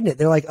even hiding it.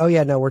 They're like, oh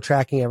yeah, no, we're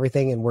tracking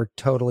everything and we're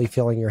totally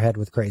filling your head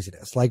with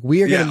craziness. Like,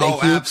 we are going to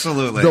make you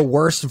absolutely the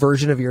worst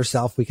version of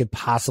yourself we could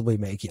possibly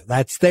make you.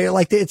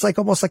 It's like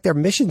almost like their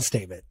mission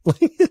statement. I'll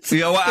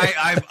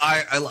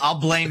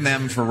blame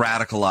them for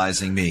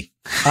radicalizing me.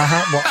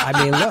 Well,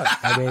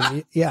 I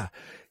mean, yeah.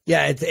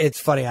 It's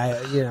funny.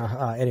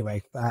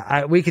 Anyway,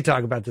 we could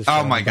talk about this.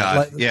 Oh my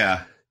God.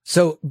 Yeah.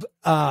 So,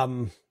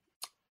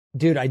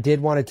 dude, I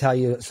did want to tell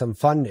you some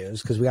fun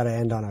news because we got to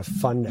end on a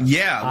fun note.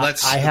 Yeah,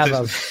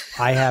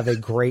 I have a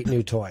great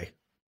new toy.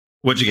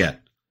 What'd you get?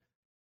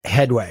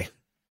 Headway.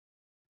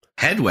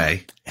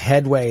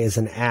 Headway is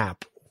an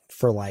app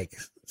for like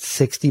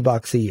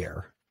 $60 a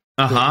year.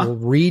 It will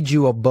read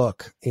you a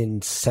book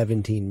in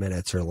 17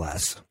 minutes or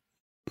less.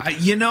 I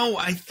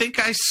think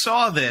I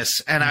saw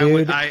this and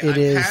I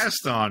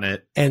passed on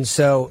it. And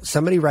so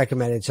somebody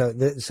recommended,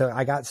 so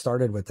I got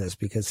started with this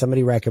because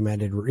somebody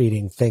recommended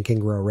reading Think and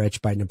Grow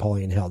Rich by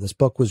Napoleon Hill. This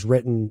book was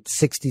written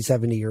 60,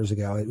 70 years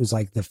ago. It was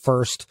like the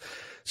first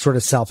sort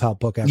of self-help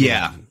book ever.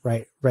 Yeah.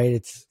 Written, right.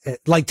 It's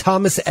like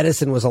Thomas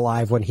Edison was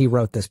alive when he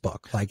wrote this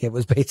book. Like, it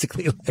was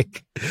basically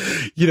like,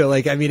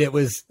 it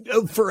was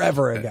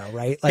forever ago.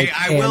 Right. Like,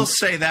 I will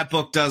say that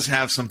book does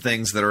have some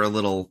things that are a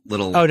little.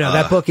 Oh no,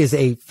 that book is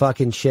a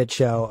fucking shit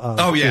show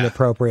of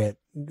inappropriate.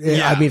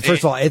 Yeah, I mean,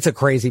 first of all, it's a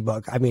crazy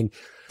book. I mean,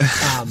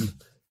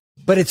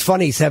 but it's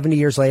funny, 70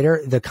 years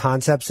later, the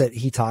concepts that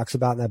he talks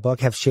about in that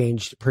book have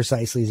changed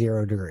precisely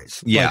 0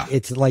 degrees. Yeah. Like,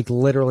 it's like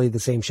literally the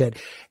same shit.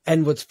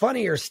 And what's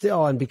funnier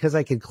still, and because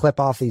I could clip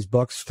off these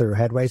books through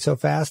Headway so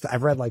fast,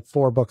 I've read like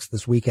 4 books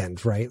this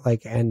weekend, right?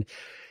 Like, and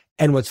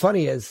what's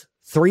funny is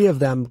 3 of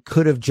them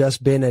could have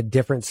just been a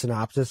different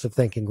synopsis of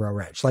Think and Grow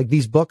Rich. Like,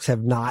 these books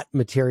have not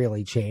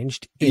materially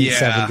changed in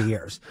 70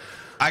 years.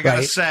 I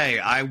gotta say,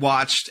 I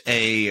watched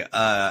a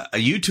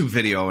YouTube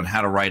video on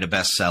how to write a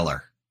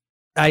bestseller.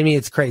 I mean,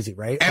 it's crazy,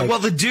 right? And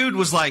the dude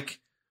was like,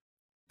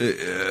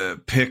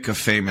 pick a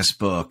famous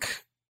book,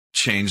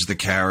 change the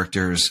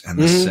characters and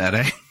the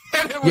setting.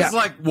 And it was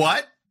like,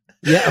 what?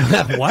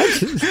 Yeah,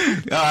 what?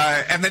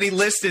 And then he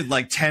listed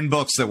like 10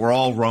 books that were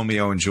all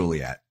Romeo and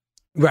Juliet.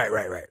 Right.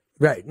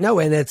 No,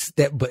 and that's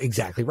that, but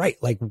exactly right.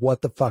 Like,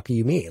 what the fuck do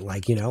you mean?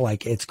 Like,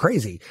 like, it's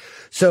crazy.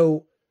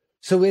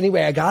 So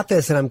anyway, I got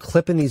this and I'm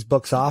clipping these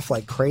books off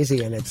like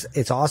crazy and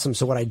it's awesome.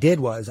 So what I did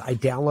was I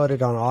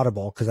downloaded on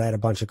Audible because I had a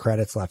bunch of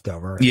credits left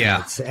over.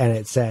 Yeah. And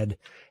it said,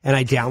 and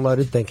I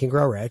downloaded Think and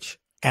Grow Rich.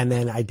 And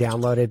then I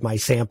downloaded my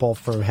sample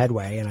from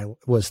Headway and I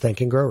was Think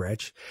and Grow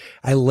Rich.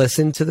 I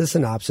listened to the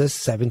synopsis,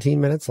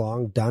 17 minutes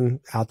long, done,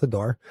 out the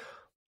door.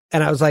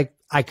 And I was like,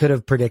 I could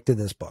have predicted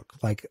this book.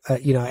 Like,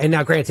 and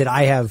now granted,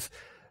 I have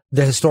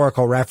the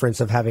historical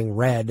reference of having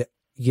read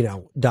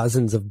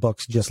dozens of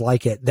books just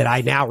like it that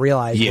I now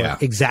realize were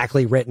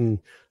exactly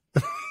written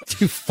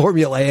to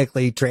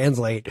formulaically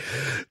translate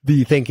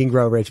the Think and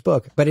Grow Rich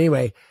book. But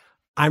anyway,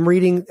 I'm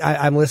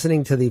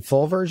listening to the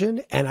full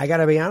version, and I got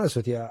to be honest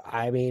with you.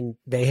 I mean,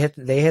 they hit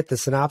the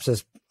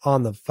synopsis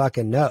on the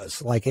fucking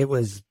nose. Like, it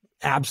was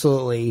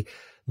absolutely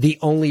the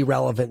only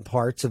relevant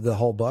parts of the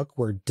whole book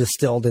were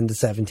distilled into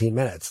 17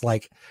 minutes.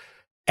 Like,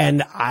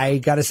 and I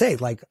got to say,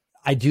 like,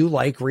 I do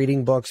like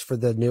reading books for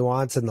the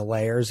nuance and the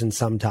layers in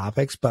some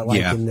topics, but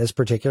like in this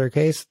particular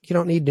case, you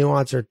don't need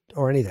nuance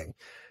or anything.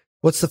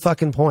 What's the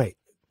fucking point?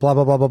 Blah,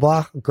 blah, blah, blah,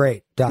 blah.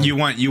 Great. Done. You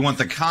want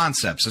the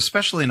concepts,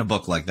 especially in a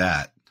book like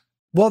that.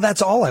 Well,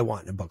 that's all I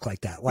want in a book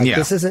like that. Like,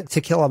 this isn't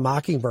To Kill a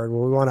Mockingbird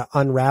where we want to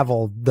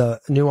unravel the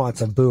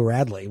nuance of Boo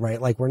Radley,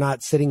 right? Like, we're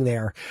not sitting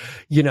there,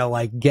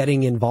 like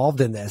getting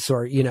involved in this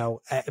or,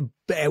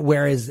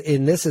 whereas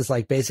in this is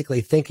like basically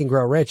Think and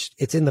Grow Rich.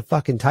 It's in the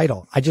fucking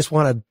title. I just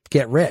want to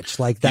get rich.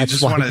 Like,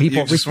 that's why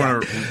people just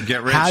want to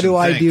get rich. How do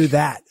I do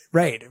that?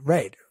 Right.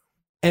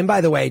 And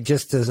by the way,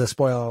 just as a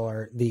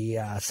spoiler, the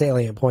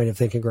salient point of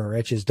Think and Grow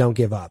Rich is don't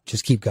give up.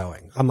 Just keep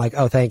going. I'm like,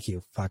 oh, thank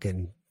you.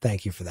 Fucking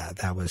thank you for that.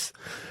 That was...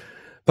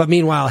 But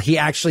meanwhile, he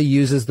actually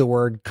uses the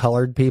word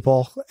colored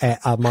people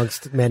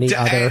amongst many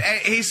other.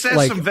 He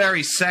says some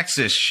very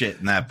sexist shit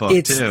in that book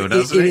too,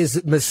 doesn't he? It is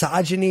is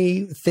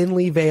misogyny,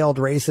 thinly veiled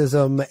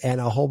racism, and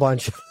a whole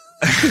bunch of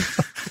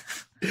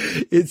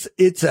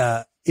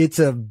it's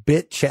a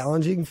bit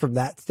challenging from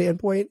that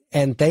standpoint.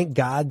 And thank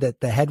God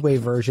that the Headway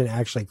version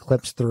actually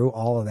clips through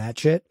all of that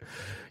shit.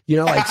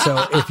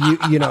 So if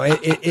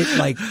it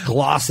like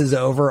glosses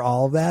over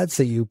all of that.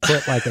 So you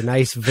put like a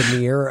nice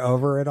veneer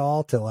over it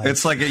all to like.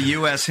 It's like a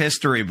U.S.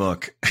 history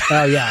book.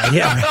 Oh,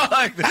 yeah.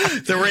 Like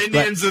there were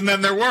Indians and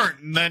then there weren't.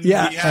 And then we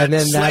had and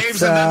then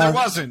slaves and then there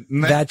wasn't.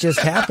 That just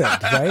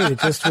happened, right? It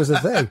just was a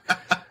thing.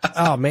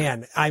 Oh,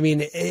 man. I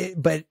mean,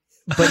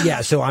 but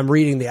yeah, so I'm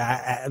reading the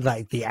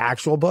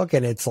actual book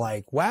and it's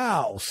like,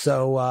 wow.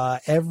 So,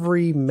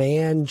 every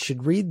man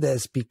should read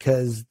this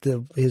because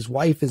his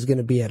wife is going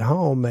to be at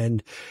home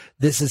and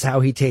this is how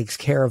he takes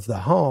care of the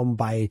home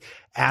by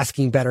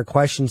asking better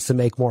questions to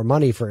make more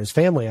money for his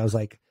family. I was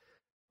like,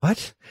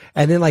 what?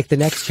 And then like the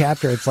next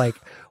chapter, it's like,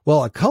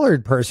 well, a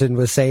colored person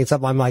was saying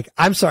something. I'm like,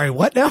 I'm sorry,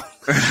 what now?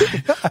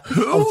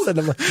 Who? All of a sudden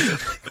I'm like,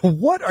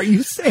 what are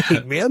you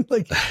saying, man?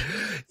 Like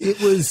it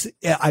was,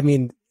 I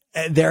mean,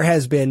 there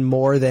has been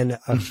more than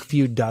a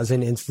few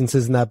dozen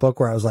instances in that book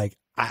where I was like,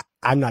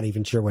 I'm not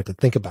even sure what to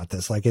think about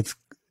this. Like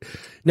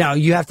now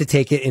you have to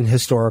take it in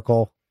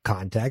historical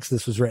context.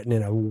 This was written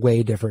in a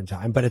way different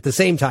time, but at the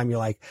same time, you're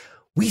like,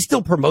 we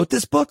still promote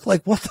this book?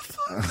 Like, what the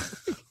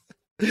fuck?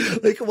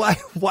 Like,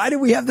 why do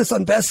we have this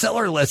on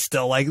bestseller list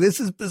still? Like, this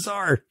is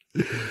bizarre.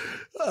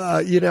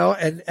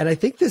 And I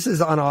think this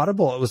is on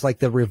Audible. It was like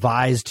the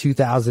revised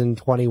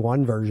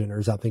 2021 version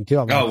or something too.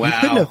 I'm like, wow. You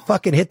couldn't have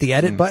fucking hit the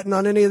edit button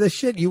on any of this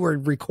shit. You were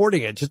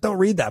recording it. Just don't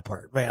read that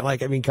part, man.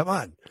 Like, I mean, come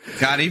on.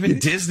 God, even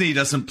Disney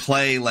doesn't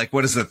play like,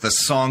 what is it? The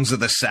Songs of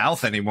the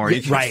South anymore.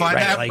 You can find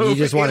that like movie. You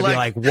just want to be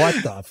like, what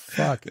the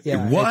fuck?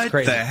 Yeah. What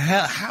the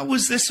hell? How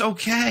was this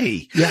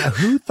okay? Yeah.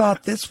 Who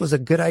thought this was a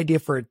good idea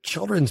for a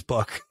children's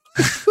book?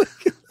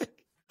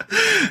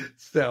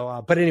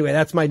 So, but anyway,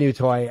 that's my new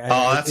toy.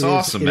 Oh, that's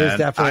awesome, man. It is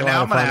definitely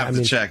now I'm going to fun. have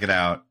to check it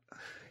out.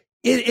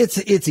 It's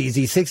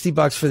easy.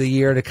 $60 for the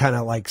year to kind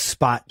of like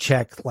spot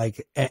check.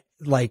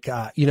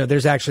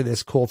 There's actually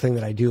this cool thing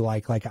that I do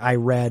like I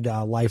read,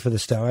 Life of the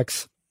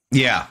Stoics.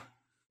 Yeah.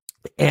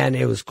 And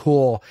it was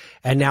cool.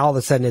 And now all of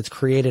a sudden it's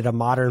created a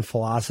modern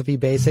philosophy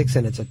basics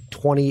and it's a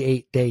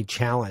 28-day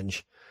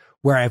challenge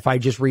where if I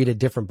just read a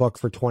different book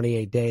for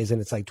 28 days and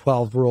it's like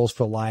 12 rules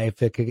for life,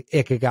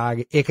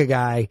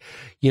 ikigai,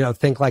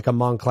 think like a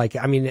monk. Like,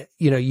 I mean,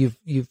 you've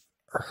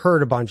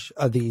heard a bunch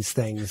of these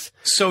things.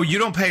 So you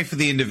don't pay for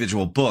the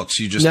individual books.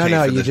 You just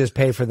you just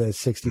pay for the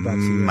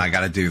 $60. I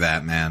got to do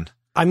that, man.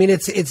 I mean,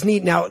 it's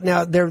neat. Now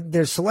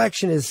their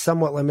selection is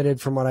somewhat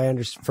limited from what I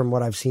understand, from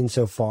what I've seen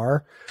so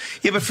far.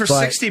 Yeah, but for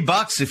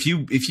 $60,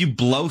 if you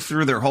blow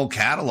through their whole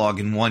catalog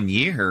in 1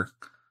 year.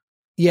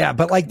 Yeah,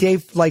 but like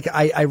Dave, like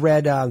I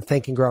read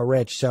Think and Grow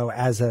Rich. So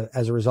as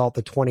a result,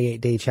 the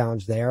 28-day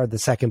challenge there. The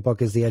second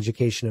book is The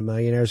Education of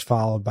Millionaires,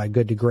 followed by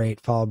Good to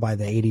Great, followed by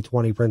the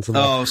 80-20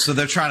 principle. Oh, so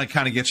they're trying to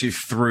kind of get you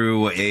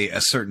through a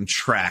certain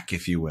track,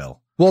 if you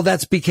will. Well,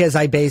 that's because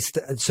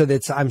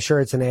I'm sure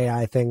it's an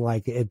AI thing,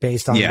 like it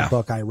based on the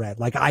book I read.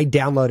 Like I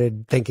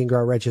downloaded Think and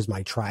Grow Rich as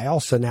my trial.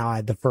 So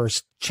now the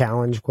first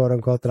challenge, quote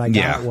unquote, that I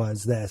got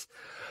was this.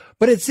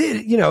 But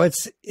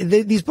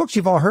these books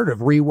you've all heard of: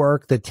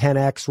 Rework, the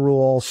 10X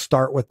Rule,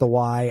 Start with the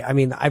Why. I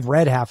mean, I've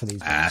read half of these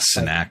books.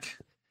 Sinek.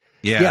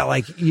 Yeah,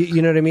 like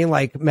you know what I mean?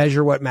 Like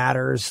Measure What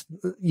Matters.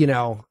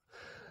 The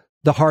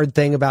hard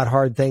thing about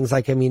hard things.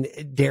 Like, I mean,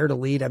 Dare to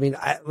Lead. I mean,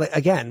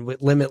 again,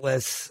 with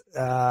Limitless.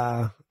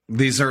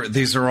 These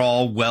are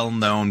all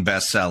well-known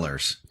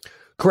bestsellers.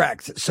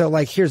 Correct. So,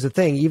 like, here's the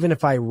thing: even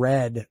if I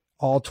read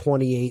all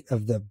 28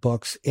 of the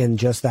books in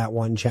just that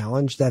one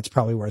challenge, that's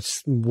probably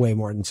worth way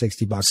more than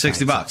 $60.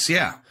 $60.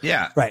 Yeah.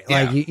 Yeah. Right.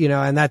 Yeah. Like,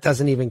 and that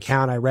doesn't even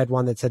count. I read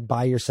one that said,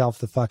 buy yourself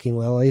the fucking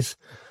lilies.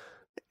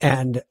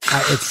 And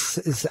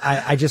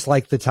I just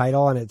like the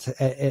title, and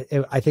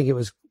I think it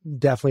was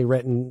definitely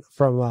written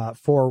from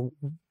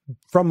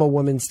a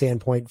woman's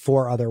standpoint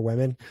for other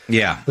women.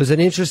 Yeah. It was an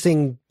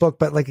interesting book,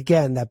 but like,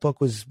 again, that book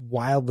was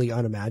wildly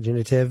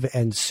unimaginative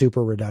and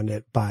super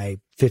redundant by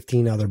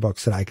 15 other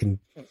books that I can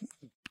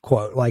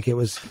quote. Like, it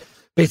was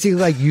basically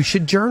like, you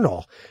should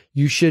journal.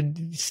 You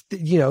should,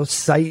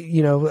 cite,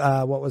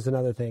 what was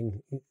another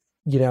thing?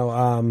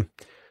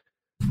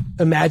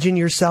 Imagine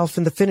yourself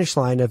in the finish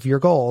line of your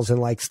goals and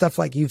like stuff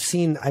like you've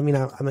seen. I mean,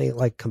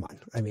 like, come on.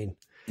 I mean,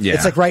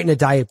 it's like writing a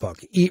diet book.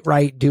 Eat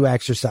right, do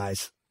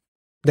exercise.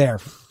 There.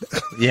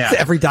 Yeah.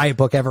 Every diet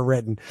book ever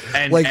written.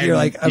 And you're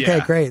like, okay,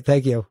 great.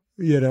 Thank you.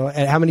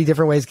 And how many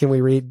different ways can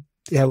we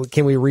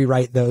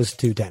rewrite those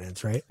two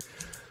tenets, right?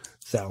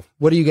 So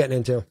what are you getting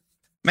into?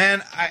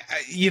 Man,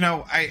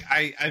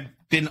 I've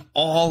been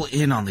all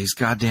in on these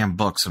goddamn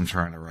books I'm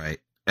trying to write.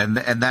 And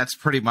that's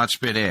pretty much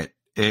been it.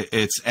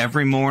 It's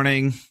every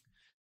morning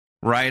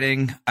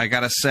writing. I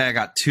got to say, I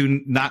got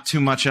not too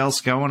much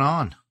else going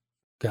on.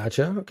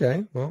 Gotcha.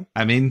 Okay. Well,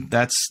 I mean,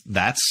 that's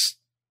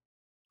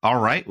all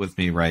right with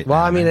me right now.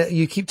 Well, I mean,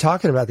 you keep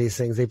talking about these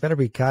things. They better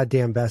be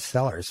goddamn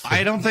bestsellers.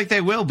 I don't think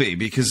they will be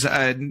because,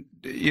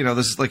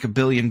 this is like 1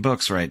 billion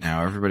books right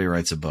now. Everybody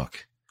writes a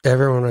book.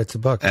 Everyone writes a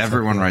book.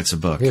 Everyone writes a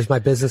book. Here's my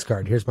business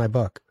card. Here's my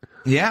book.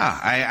 Yeah.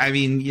 I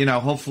mean,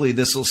 hopefully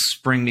this will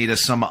spring me to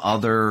some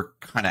other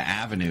kind of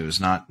avenues,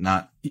 not.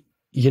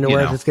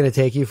 Where it's going to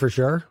take you for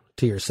sure?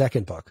 To your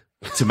second book.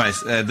 To my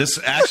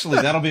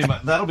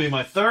that'll be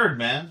my third,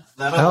 man.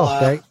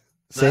 There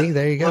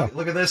you go.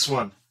 Look at this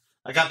one.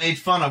 I got made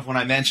fun of when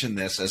I mentioned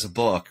this as a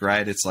book,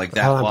 right? It's like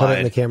that. Hold on, put it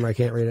in the camera. I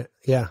can't read it.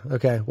 Yeah.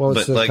 Okay.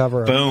 What's the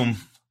cover? Boom.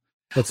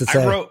 What's it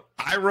say?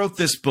 I wrote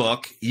this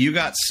book. You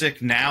got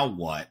sick. Now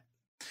what?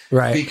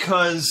 Right.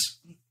 Because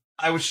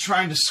I was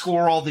trying to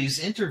score all these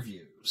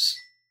interviews.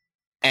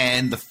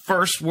 And the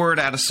first word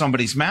out of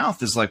somebody's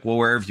mouth is like, well,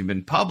 where have you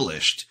been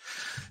published?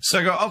 So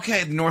I go,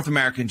 okay, the North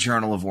American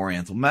Journal of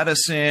Oriental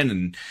Medicine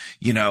and,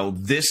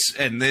 this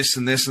and this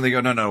and this. And they go,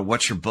 no,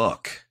 what's your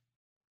book?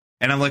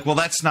 And I'm like, well,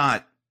 that's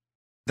not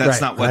what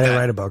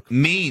that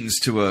means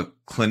to a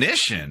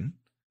clinician.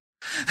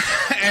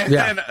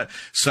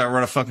 So I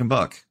wrote a fucking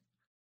book.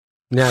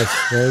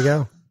 Nice. There you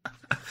go.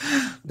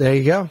 There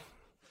you go.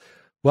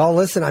 Well,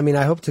 listen, I mean,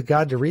 I hope to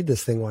God to read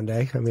this thing one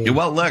day. I mean,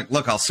 well,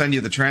 look, I'll send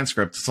you the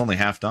transcript. It's only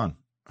half done.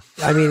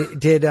 I mean,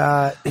 did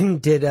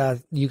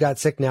You Got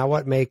Sick Now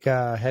What make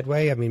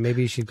headway? I mean,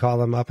 maybe you should call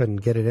them up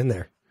and get it in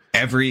there.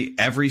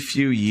 Every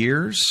few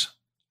years,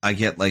 I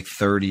get like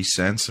 30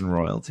 cents in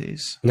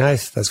royalties.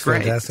 Nice. That's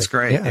great. Fantastic. It's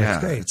great.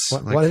 Yeah, it's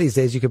great. One of these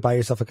days, you could buy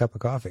yourself a cup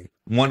of coffee.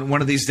 One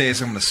of these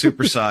days, I'm going to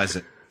supersize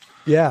it.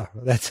 Yeah,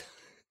 that's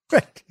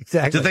right.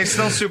 Exactly. Did they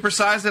still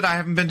supersize it? I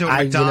haven't been to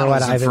a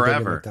McDonald's in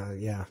forever.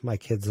 Yeah, my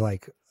kids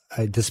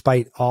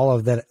despite all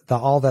of that,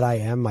 all that I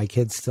am, my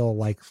kids still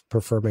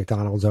prefer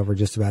McDonald's over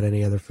just about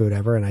any other food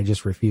ever, and I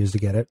just refuse to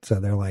get it. So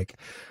they're like,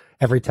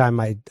 every time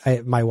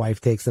my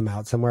wife takes them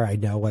out somewhere, I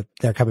know what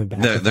they're coming back.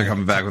 They're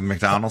coming back with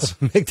McDonald's.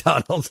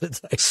 McDonald's.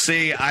 It's like,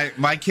 see,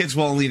 my kids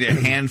will only eat a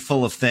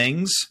handful of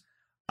things,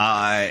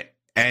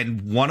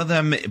 and one of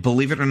them,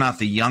 believe it or not,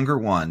 the younger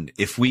one,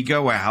 if we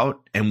go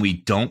out and we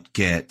don't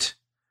get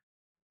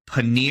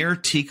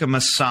paneer tikka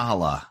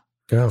masala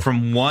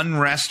from one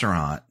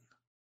restaurant,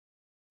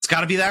 it's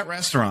got to be that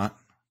restaurant,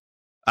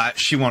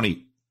 she won't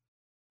eat.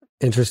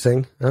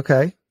 Interesting.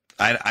 Okay.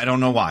 I don't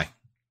know why.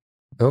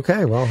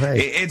 Okay. Well, hey,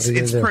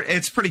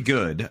 it's pretty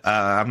good.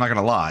 I'm not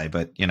gonna lie,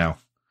 but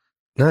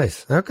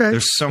nice. Okay.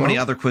 There's so many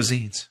other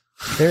cuisines.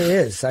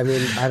 There is. I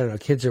mean, I don't know.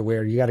 Kids are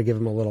weird. You got to give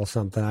them a little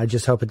something. I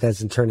just hope it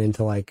doesn't turn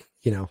into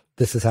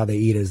this is how they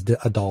eat as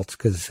adults,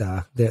 because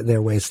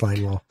their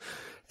waistline will,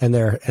 and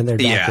their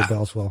doctor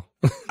bills will.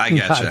 I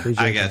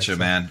get you,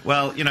 man.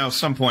 Well,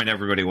 some point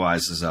everybody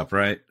wises up,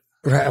 right?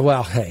 Right.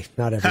 Well, hey,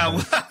 not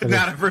everybody.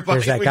 Not everybody.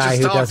 There's that guy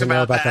who doesn't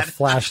know about the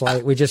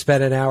flashlight. We just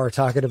spent an hour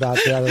talking about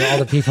all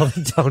the people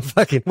that don't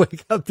fucking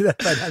wake up to that.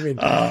 But I mean,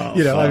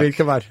 I mean,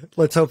 come on.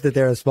 Let's hope that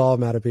they're a small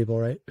amount of people,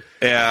 right?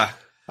 Yeah.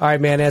 All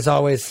right, man. As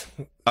always.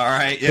 All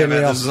right. Yeah,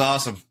 man. This is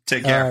awesome.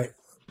 Take care. All right.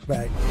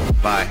 Bye.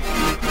 Bye.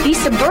 Be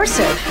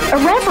subversive,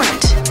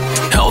 irreverent.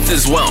 Health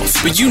is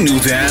wealth, but you knew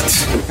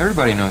that.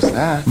 Everybody knows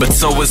that. But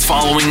so is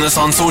following us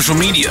on social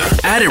media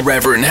at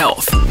Irreverent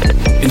Health.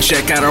 And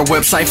check out our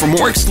website for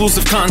more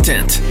exclusive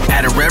content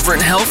at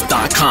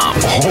irreverenthealth.com.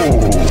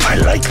 Oh, I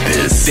like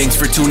this. Thanks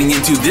for tuning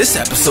into this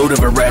episode of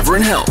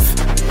Irreverent Health.